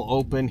panel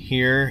open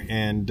here,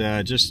 and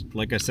just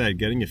like I said,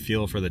 getting a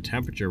feel for the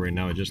temperature right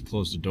now. I just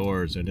closed the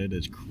doors and it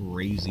is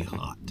crazy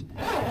hot.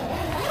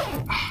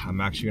 I'm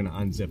actually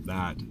going to unzip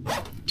that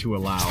to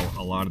allow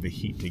a lot of the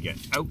heat to get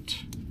out.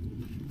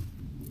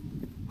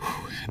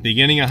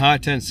 Beginning of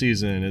hot tent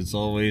season, it's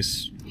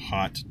always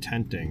hot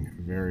tenting.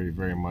 Very,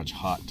 very much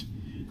hot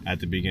at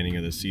the beginning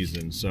of the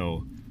season.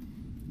 So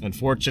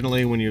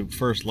unfortunately, when you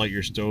first light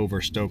your stove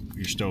or stoke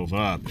your stove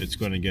up, it's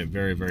going to get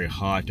very, very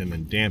hot, and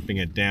then damping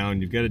it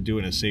down, you've got to do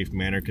it in a safe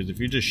manner, because if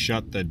you just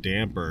shut the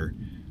damper,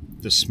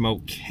 the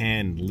smoke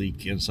can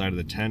leak inside of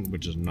the tent,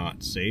 which is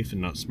not safe and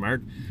not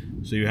smart.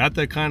 So you have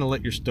to kind of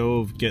let your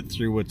stove get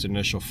through its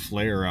initial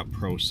flare up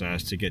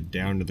process to get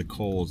down to the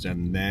coals,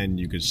 and then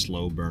you could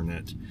slow burn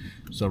it.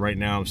 So right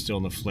now I'm still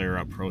in the flare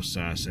up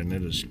process, and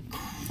it is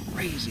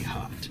crazy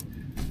hot.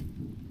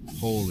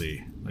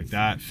 Holy, like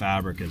that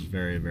fabric is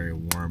very, very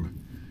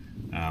warm.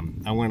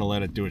 I'm going to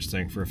let it do its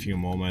thing for a few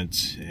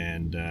moments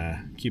and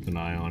keep an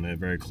eye on it,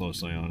 very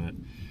close eye on it.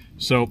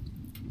 So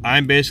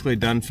I'm basically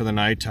done for the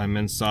night. I'm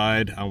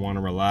inside. I want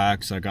to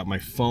relax. I got my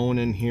phone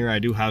in here. I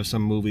do have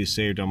some movies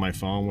saved on my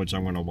phone, which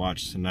I'm going to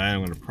watch tonight.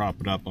 I'm going to prop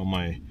it up on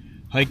my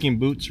hiking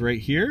boots right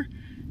here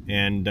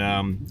and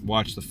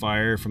watch the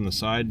fire from the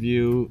side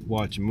view,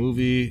 watch a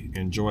movie,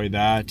 enjoy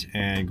that,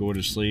 and go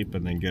to sleep,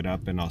 and then get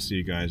up, and I'll see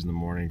you guys in the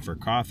morning for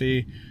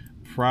coffee.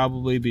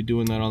 Probably be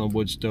doing that on the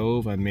wood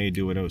stove. I may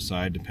do it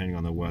outside depending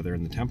on the weather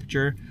and the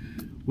temperature.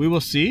 we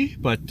will see.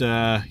 But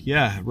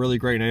yeah, really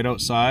great night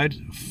outside,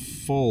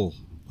 full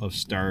of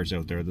stars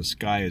out there. The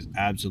sky is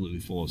absolutely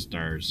full of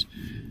stars.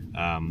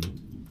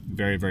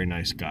 Very, very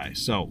nice sky.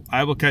 So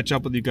I will catch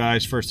up with you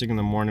guys first thing in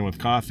the morning with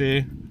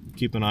coffee.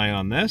 Keep an eye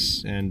on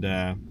this, and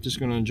just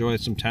going to enjoy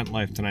some tent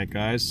life tonight,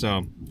 guys.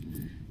 So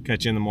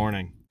catch you in the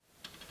morning.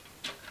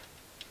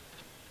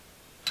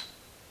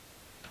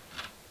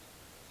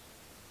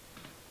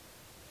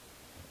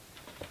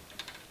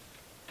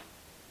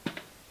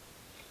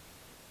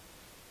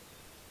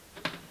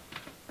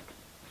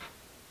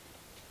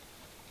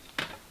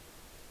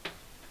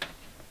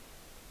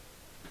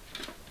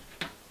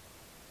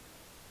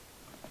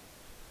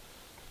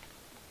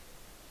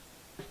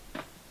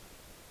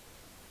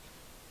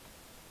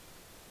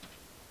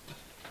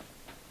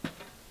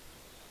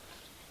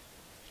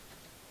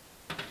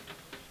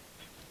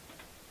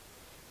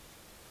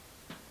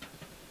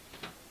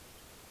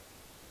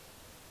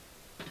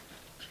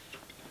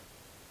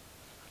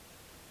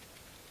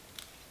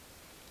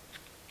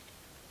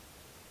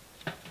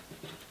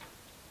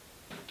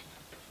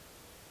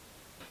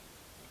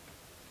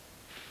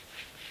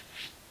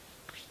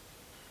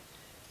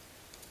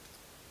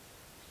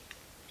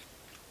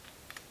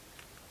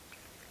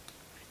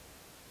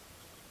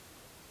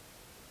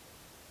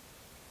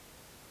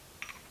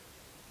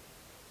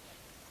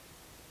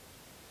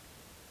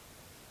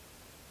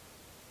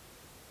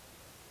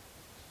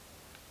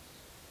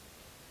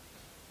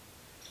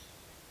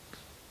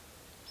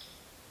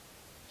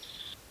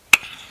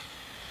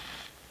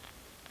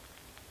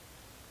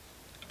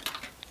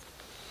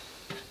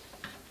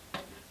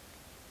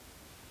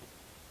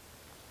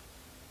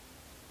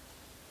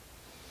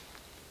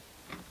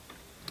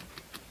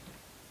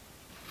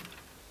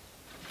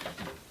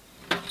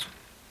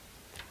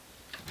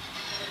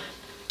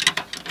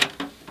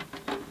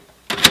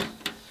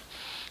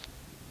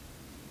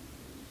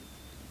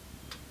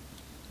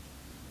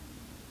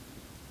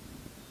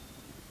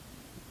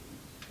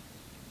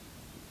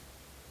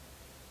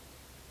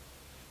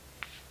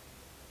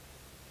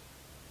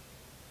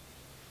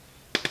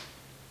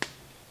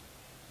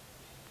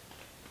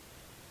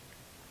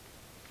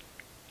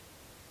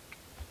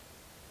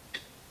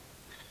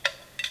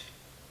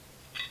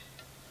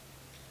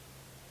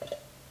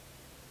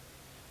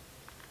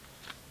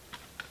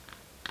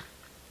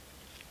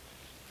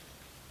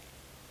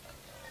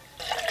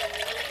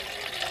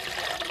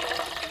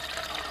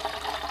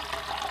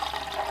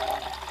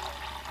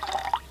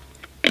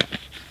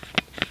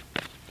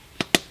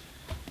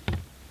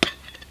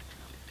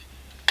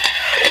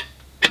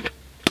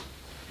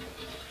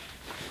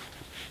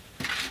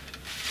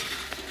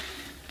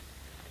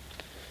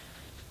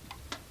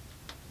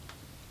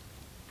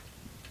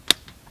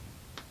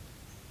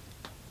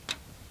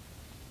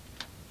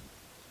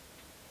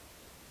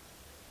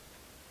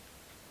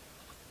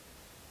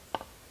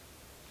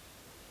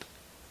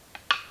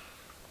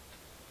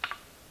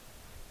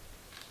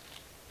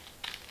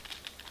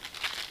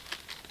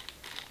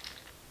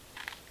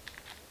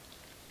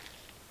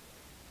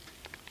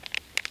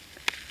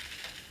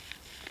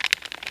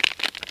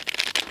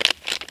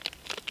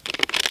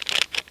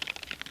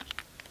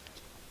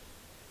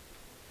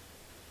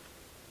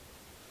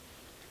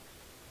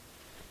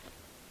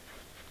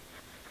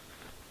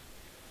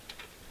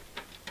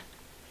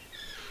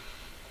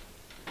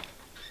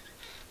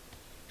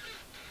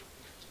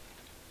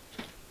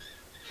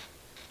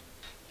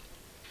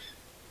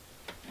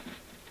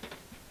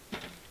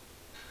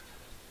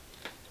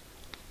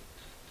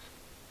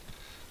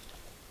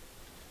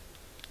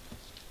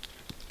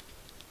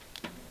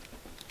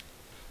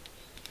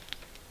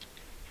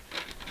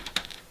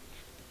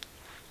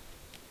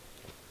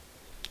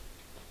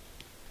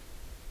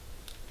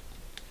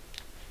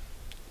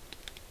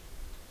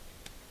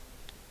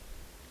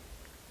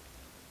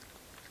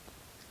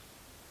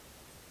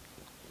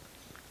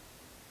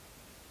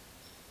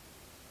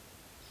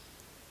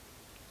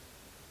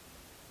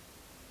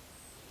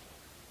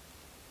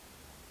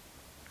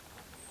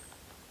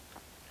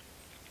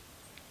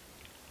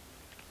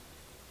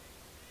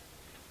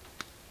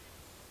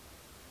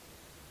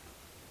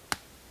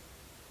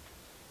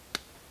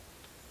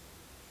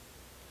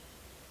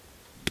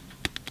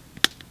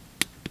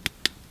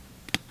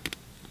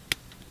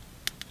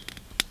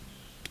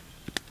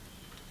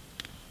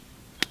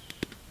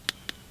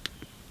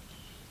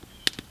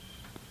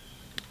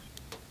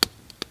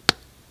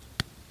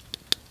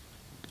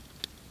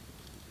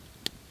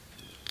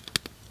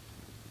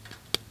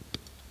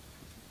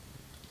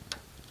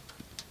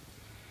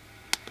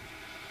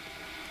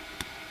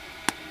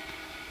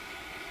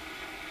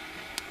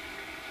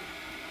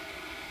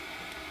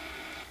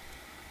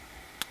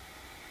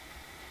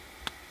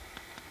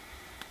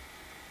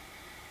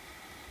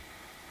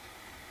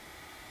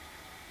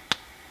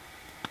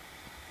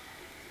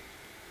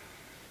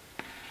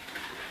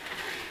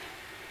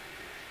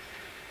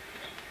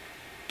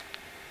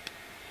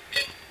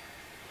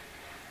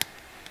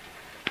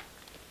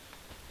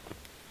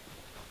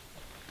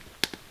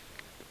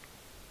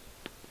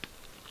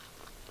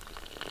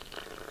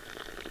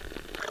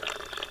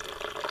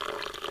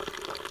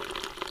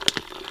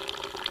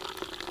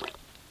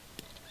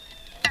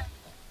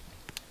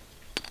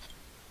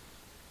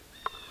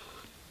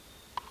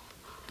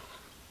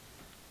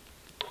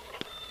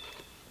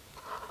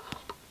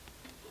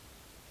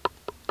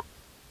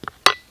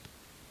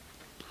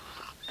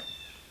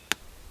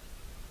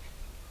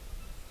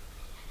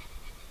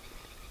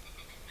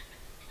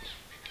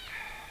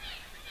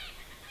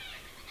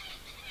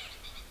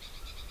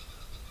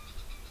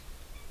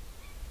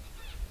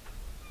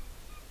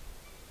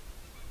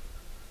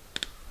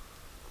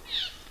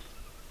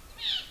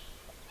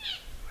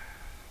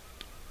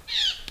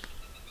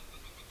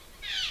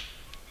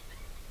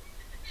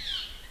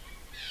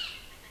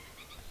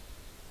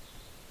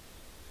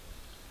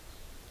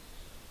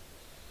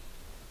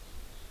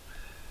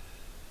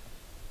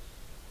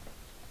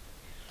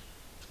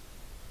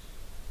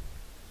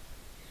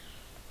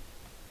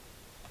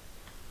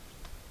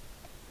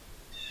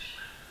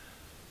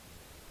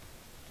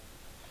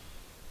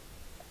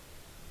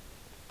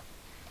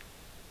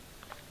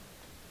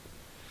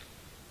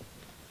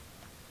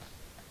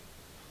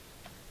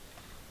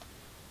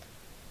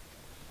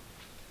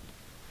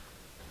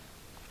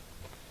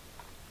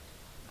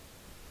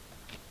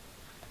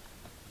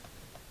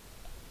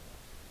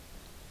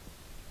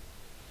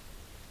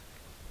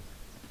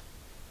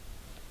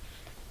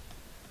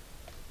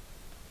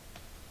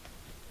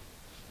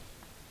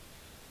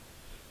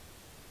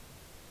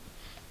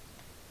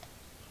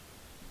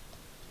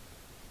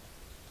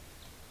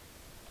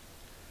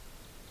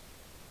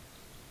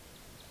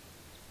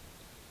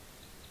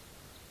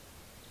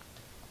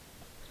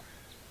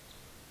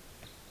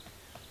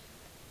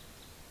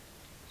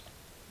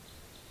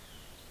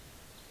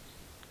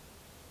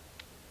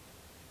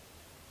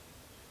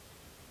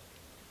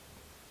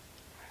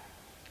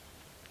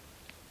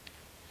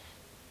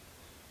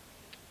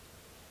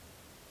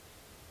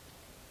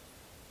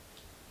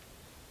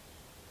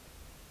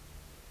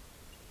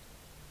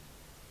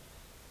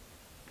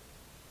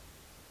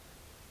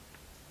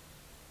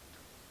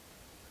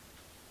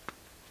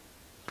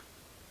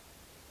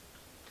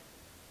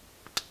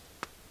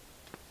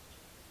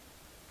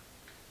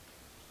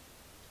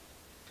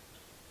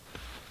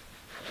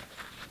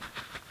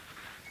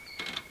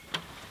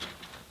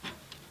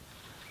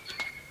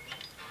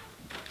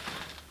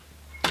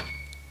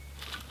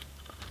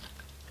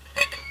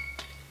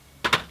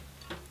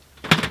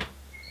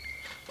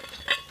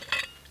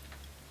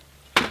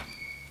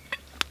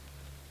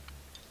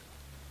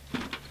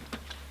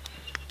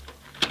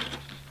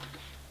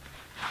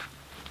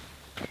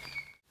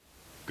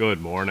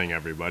 Good morning,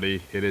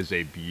 everybody. It is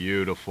a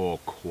beautiful,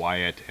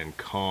 quiet, and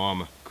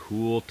calm,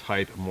 cool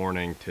type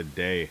morning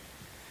today.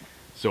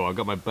 So I've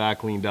got my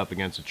back leaned up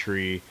against a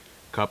tree,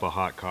 cup of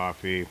hot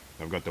coffee.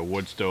 I've got the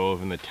wood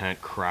stove in the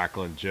tent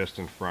crackling just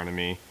in front of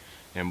me.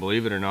 And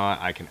believe it or not,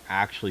 I can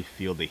actually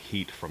feel the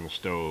heat from the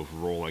stove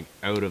rolling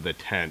out of the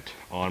tent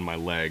on my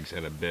legs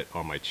and a bit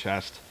on my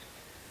chest.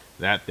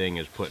 That thing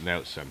is putting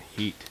out some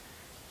heat.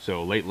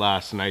 So late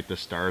last night, the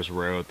stars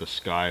were out. The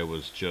sky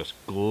was just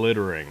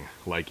glittering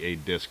like a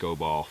disco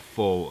ball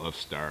full of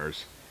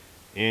stars.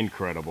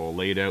 Incredible.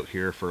 Laid out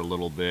here for a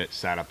little bit,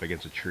 sat up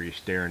against a tree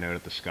staring out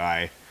at the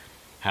sky.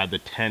 Had the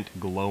tent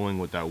glowing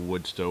with that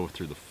wood stove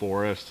through the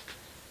forest.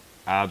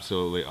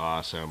 Absolutely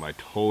awesome. I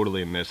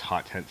totally miss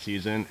hot tent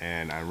season,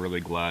 and I'm really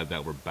glad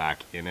that we're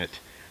back in it.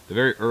 The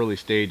very early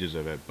stages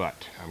of it,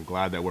 but I'm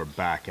glad that we're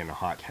back in a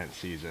hot tent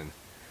season.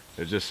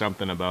 There's just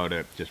something about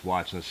it, just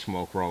watching the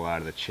smoke roll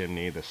out of the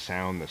chimney, the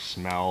sound, the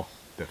smell,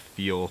 the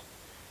feel,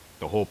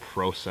 the whole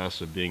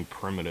process of being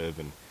primitive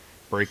and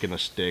breaking the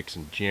sticks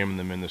and jamming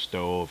them in the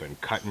stove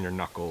and cutting your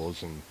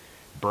knuckles and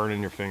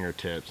burning your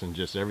fingertips, and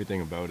just everything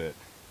about it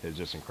is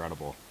just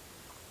incredible.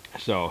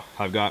 So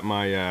I've got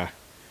my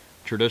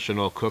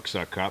traditional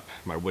cooksa cup,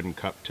 my wooden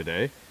cup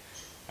today.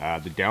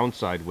 The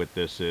downside with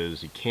this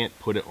is you can't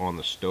put it on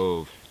the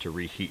stove to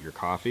reheat your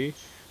coffee.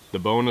 The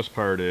bonus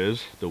part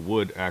is the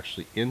wood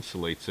actually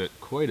insulates it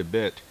quite a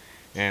bit,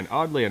 and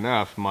oddly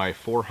enough, my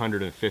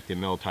 450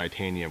 ml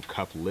titanium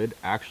cup lid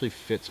actually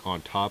fits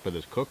on top of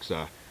this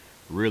cooksa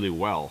really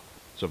well.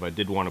 So if I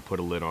did want to put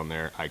a lid on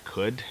there, I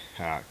could.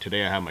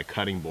 Today I have my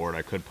cutting board.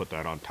 I could put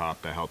that on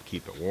top to help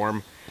keep it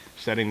warm.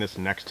 Setting this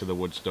next to the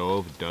wood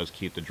stove does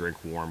keep the drink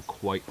warm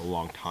quite a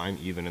long time,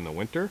 even in the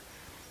winter.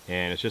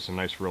 And it's just a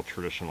nice, real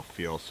traditional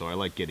feel. So I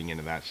like getting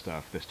into that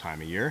stuff this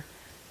time of year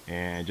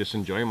and just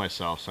enjoying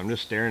myself. So I'm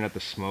just staring at the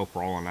smoke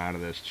rolling out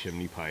of this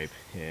chimney pipe,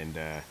 and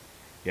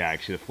yeah, I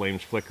see the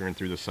flames flickering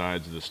through the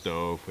sides of the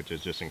stove, which is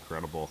just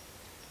incredible.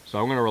 So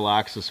I'm gonna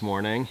relax this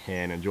morning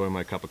and enjoy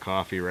my cup of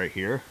coffee right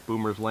here.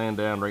 Boomer's laying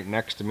down right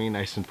next to me,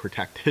 nice and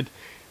protected.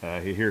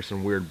 He hears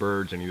some weird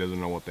birds and he doesn't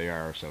know what they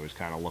are, so he's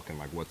kind of looking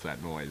like, what's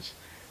that noise?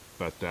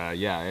 But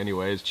yeah,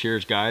 anyways,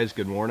 cheers guys,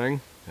 good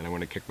morning, and I'm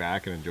gonna kick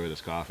back and enjoy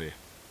this coffee.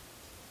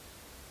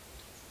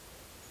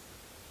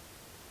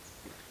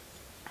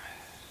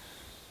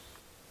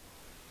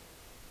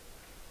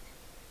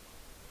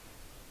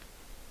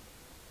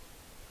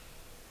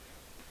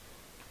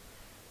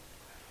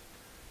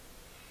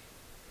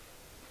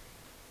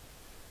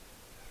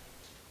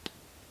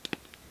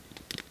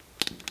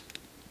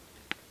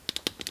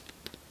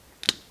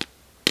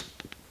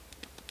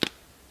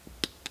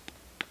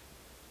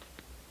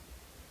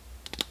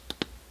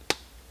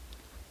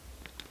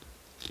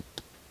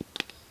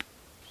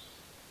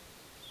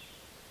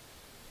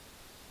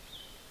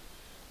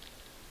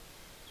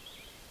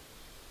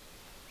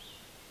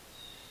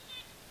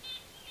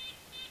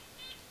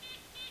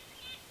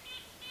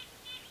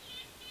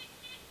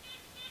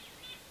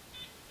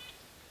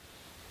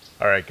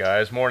 Alright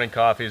guys, morning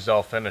coffee is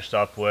all finished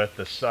up with.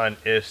 The sun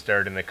is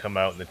starting to come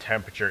out and the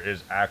temperature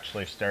is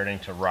actually starting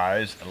to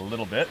rise a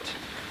little bit.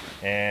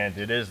 And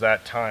it is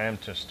that time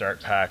to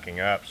start packing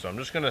up. So I'm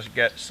just going to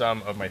get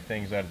some of my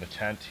things out of the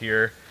tent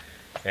here.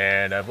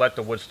 And I've let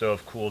the wood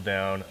stove cool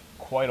down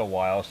quite a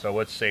while, so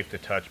it's safe to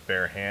touch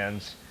bare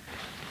hands.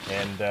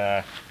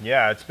 And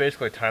yeah, it's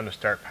basically time to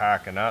start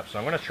packing up. So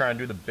I'm going to try and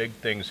do the big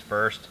things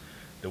first.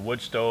 The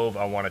wood stove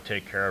I want to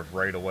take care of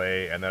right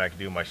away, and then I can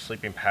do my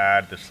sleeping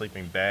pad, the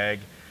sleeping bag,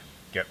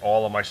 get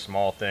all of my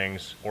small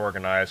things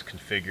organized,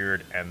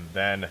 configured, and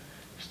then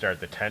start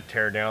the tent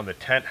tear down. The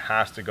tent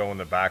has to go in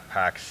the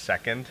backpack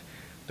second.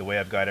 The way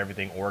I've got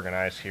everything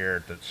organized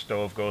here, the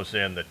stove goes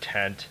in, the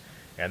tent,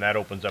 and that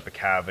opens up a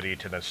cavity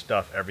to then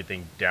stuff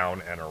everything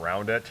down and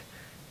around it.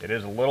 It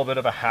is a little bit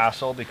of a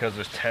hassle because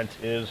this tent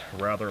is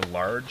rather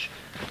large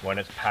when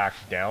it's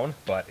packed down,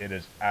 but it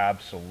is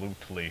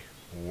absolutely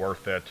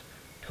worth it.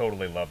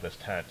 Totally love this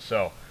tent.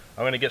 So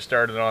I'm going to get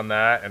started on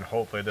that, and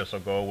hopefully this will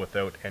go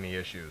without any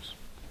issues.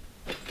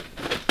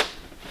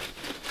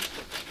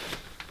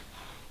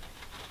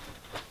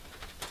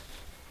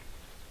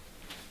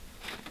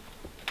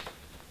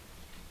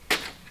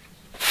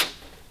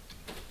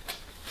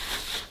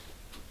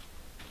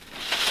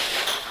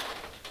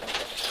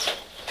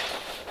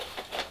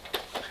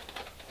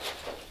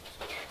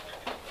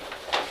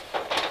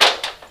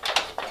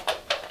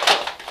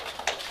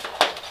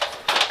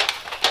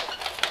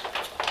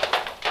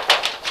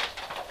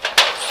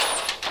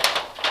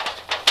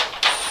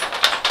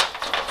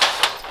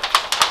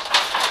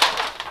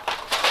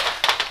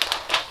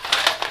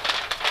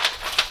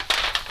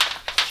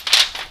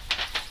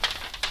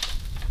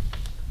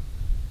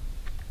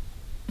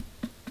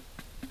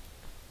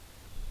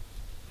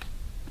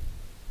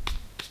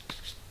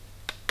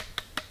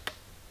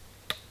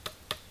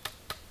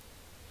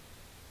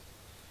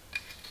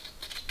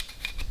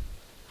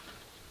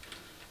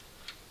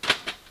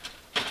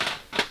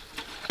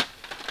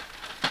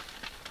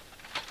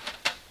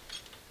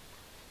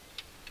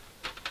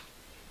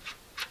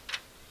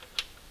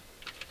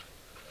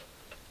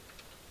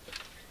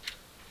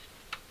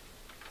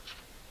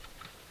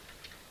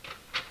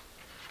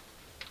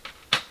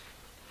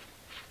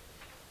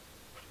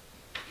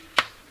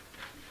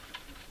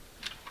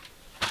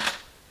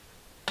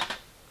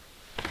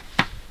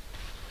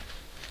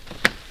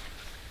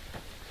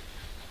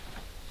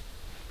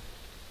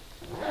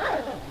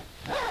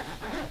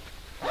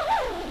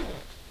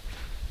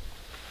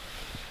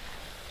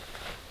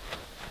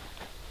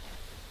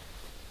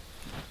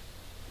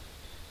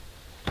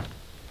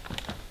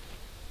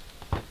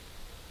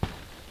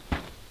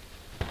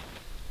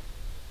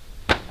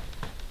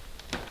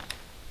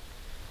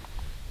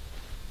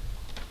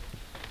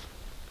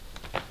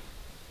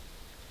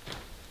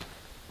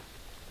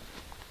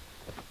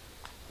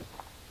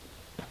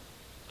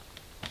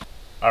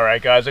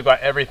 Alright guys, I've got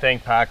everything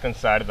packed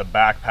inside of the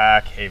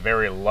backpack, a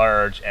very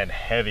large and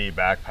heavy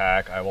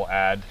backpack, I will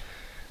add.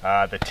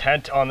 The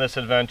tent on this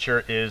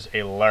adventure is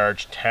a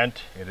large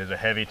tent. It is a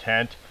heavy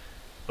tent,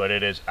 but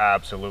it is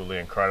absolutely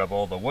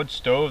incredible. The wood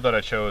stove that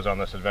I chose on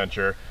this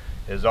adventure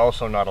is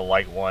also not a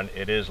light one.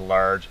 It is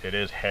large, it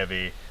is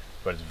heavy,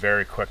 but it's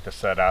very quick to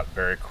set up,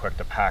 very quick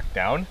to pack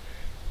down.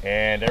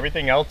 And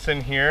everything else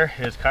in here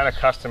is kind of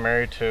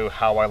customary to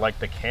how I like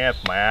to camp.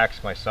 My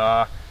axe, my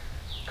saw,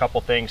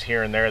 couple things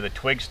here and there. The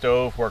twig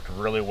stove worked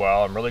really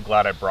well. I'm really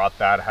glad I brought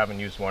that. I haven't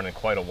used one in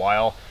quite a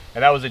while,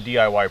 and that was a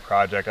DIY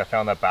project. I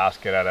found that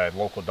basket at a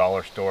local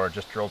dollar store,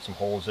 just drilled some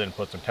holes in,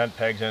 put some tent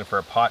pegs in for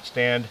a pot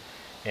stand,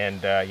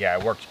 and yeah,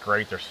 it works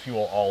great. There's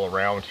fuel all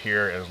around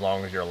here as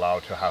long as you're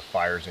allowed to have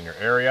fires in your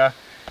area.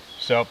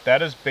 So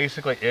that is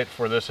basically it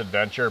for this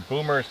adventure.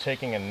 Boomer is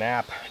taking a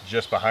nap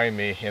just behind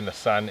me in the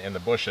sun in the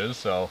bushes,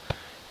 so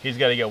he's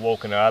got to get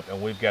woken up,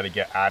 and we've got to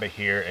get out of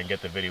here and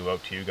get the video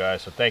out to you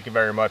guys. So thank you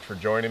very much for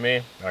joining me,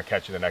 and I'll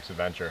catch you in the next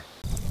adventure.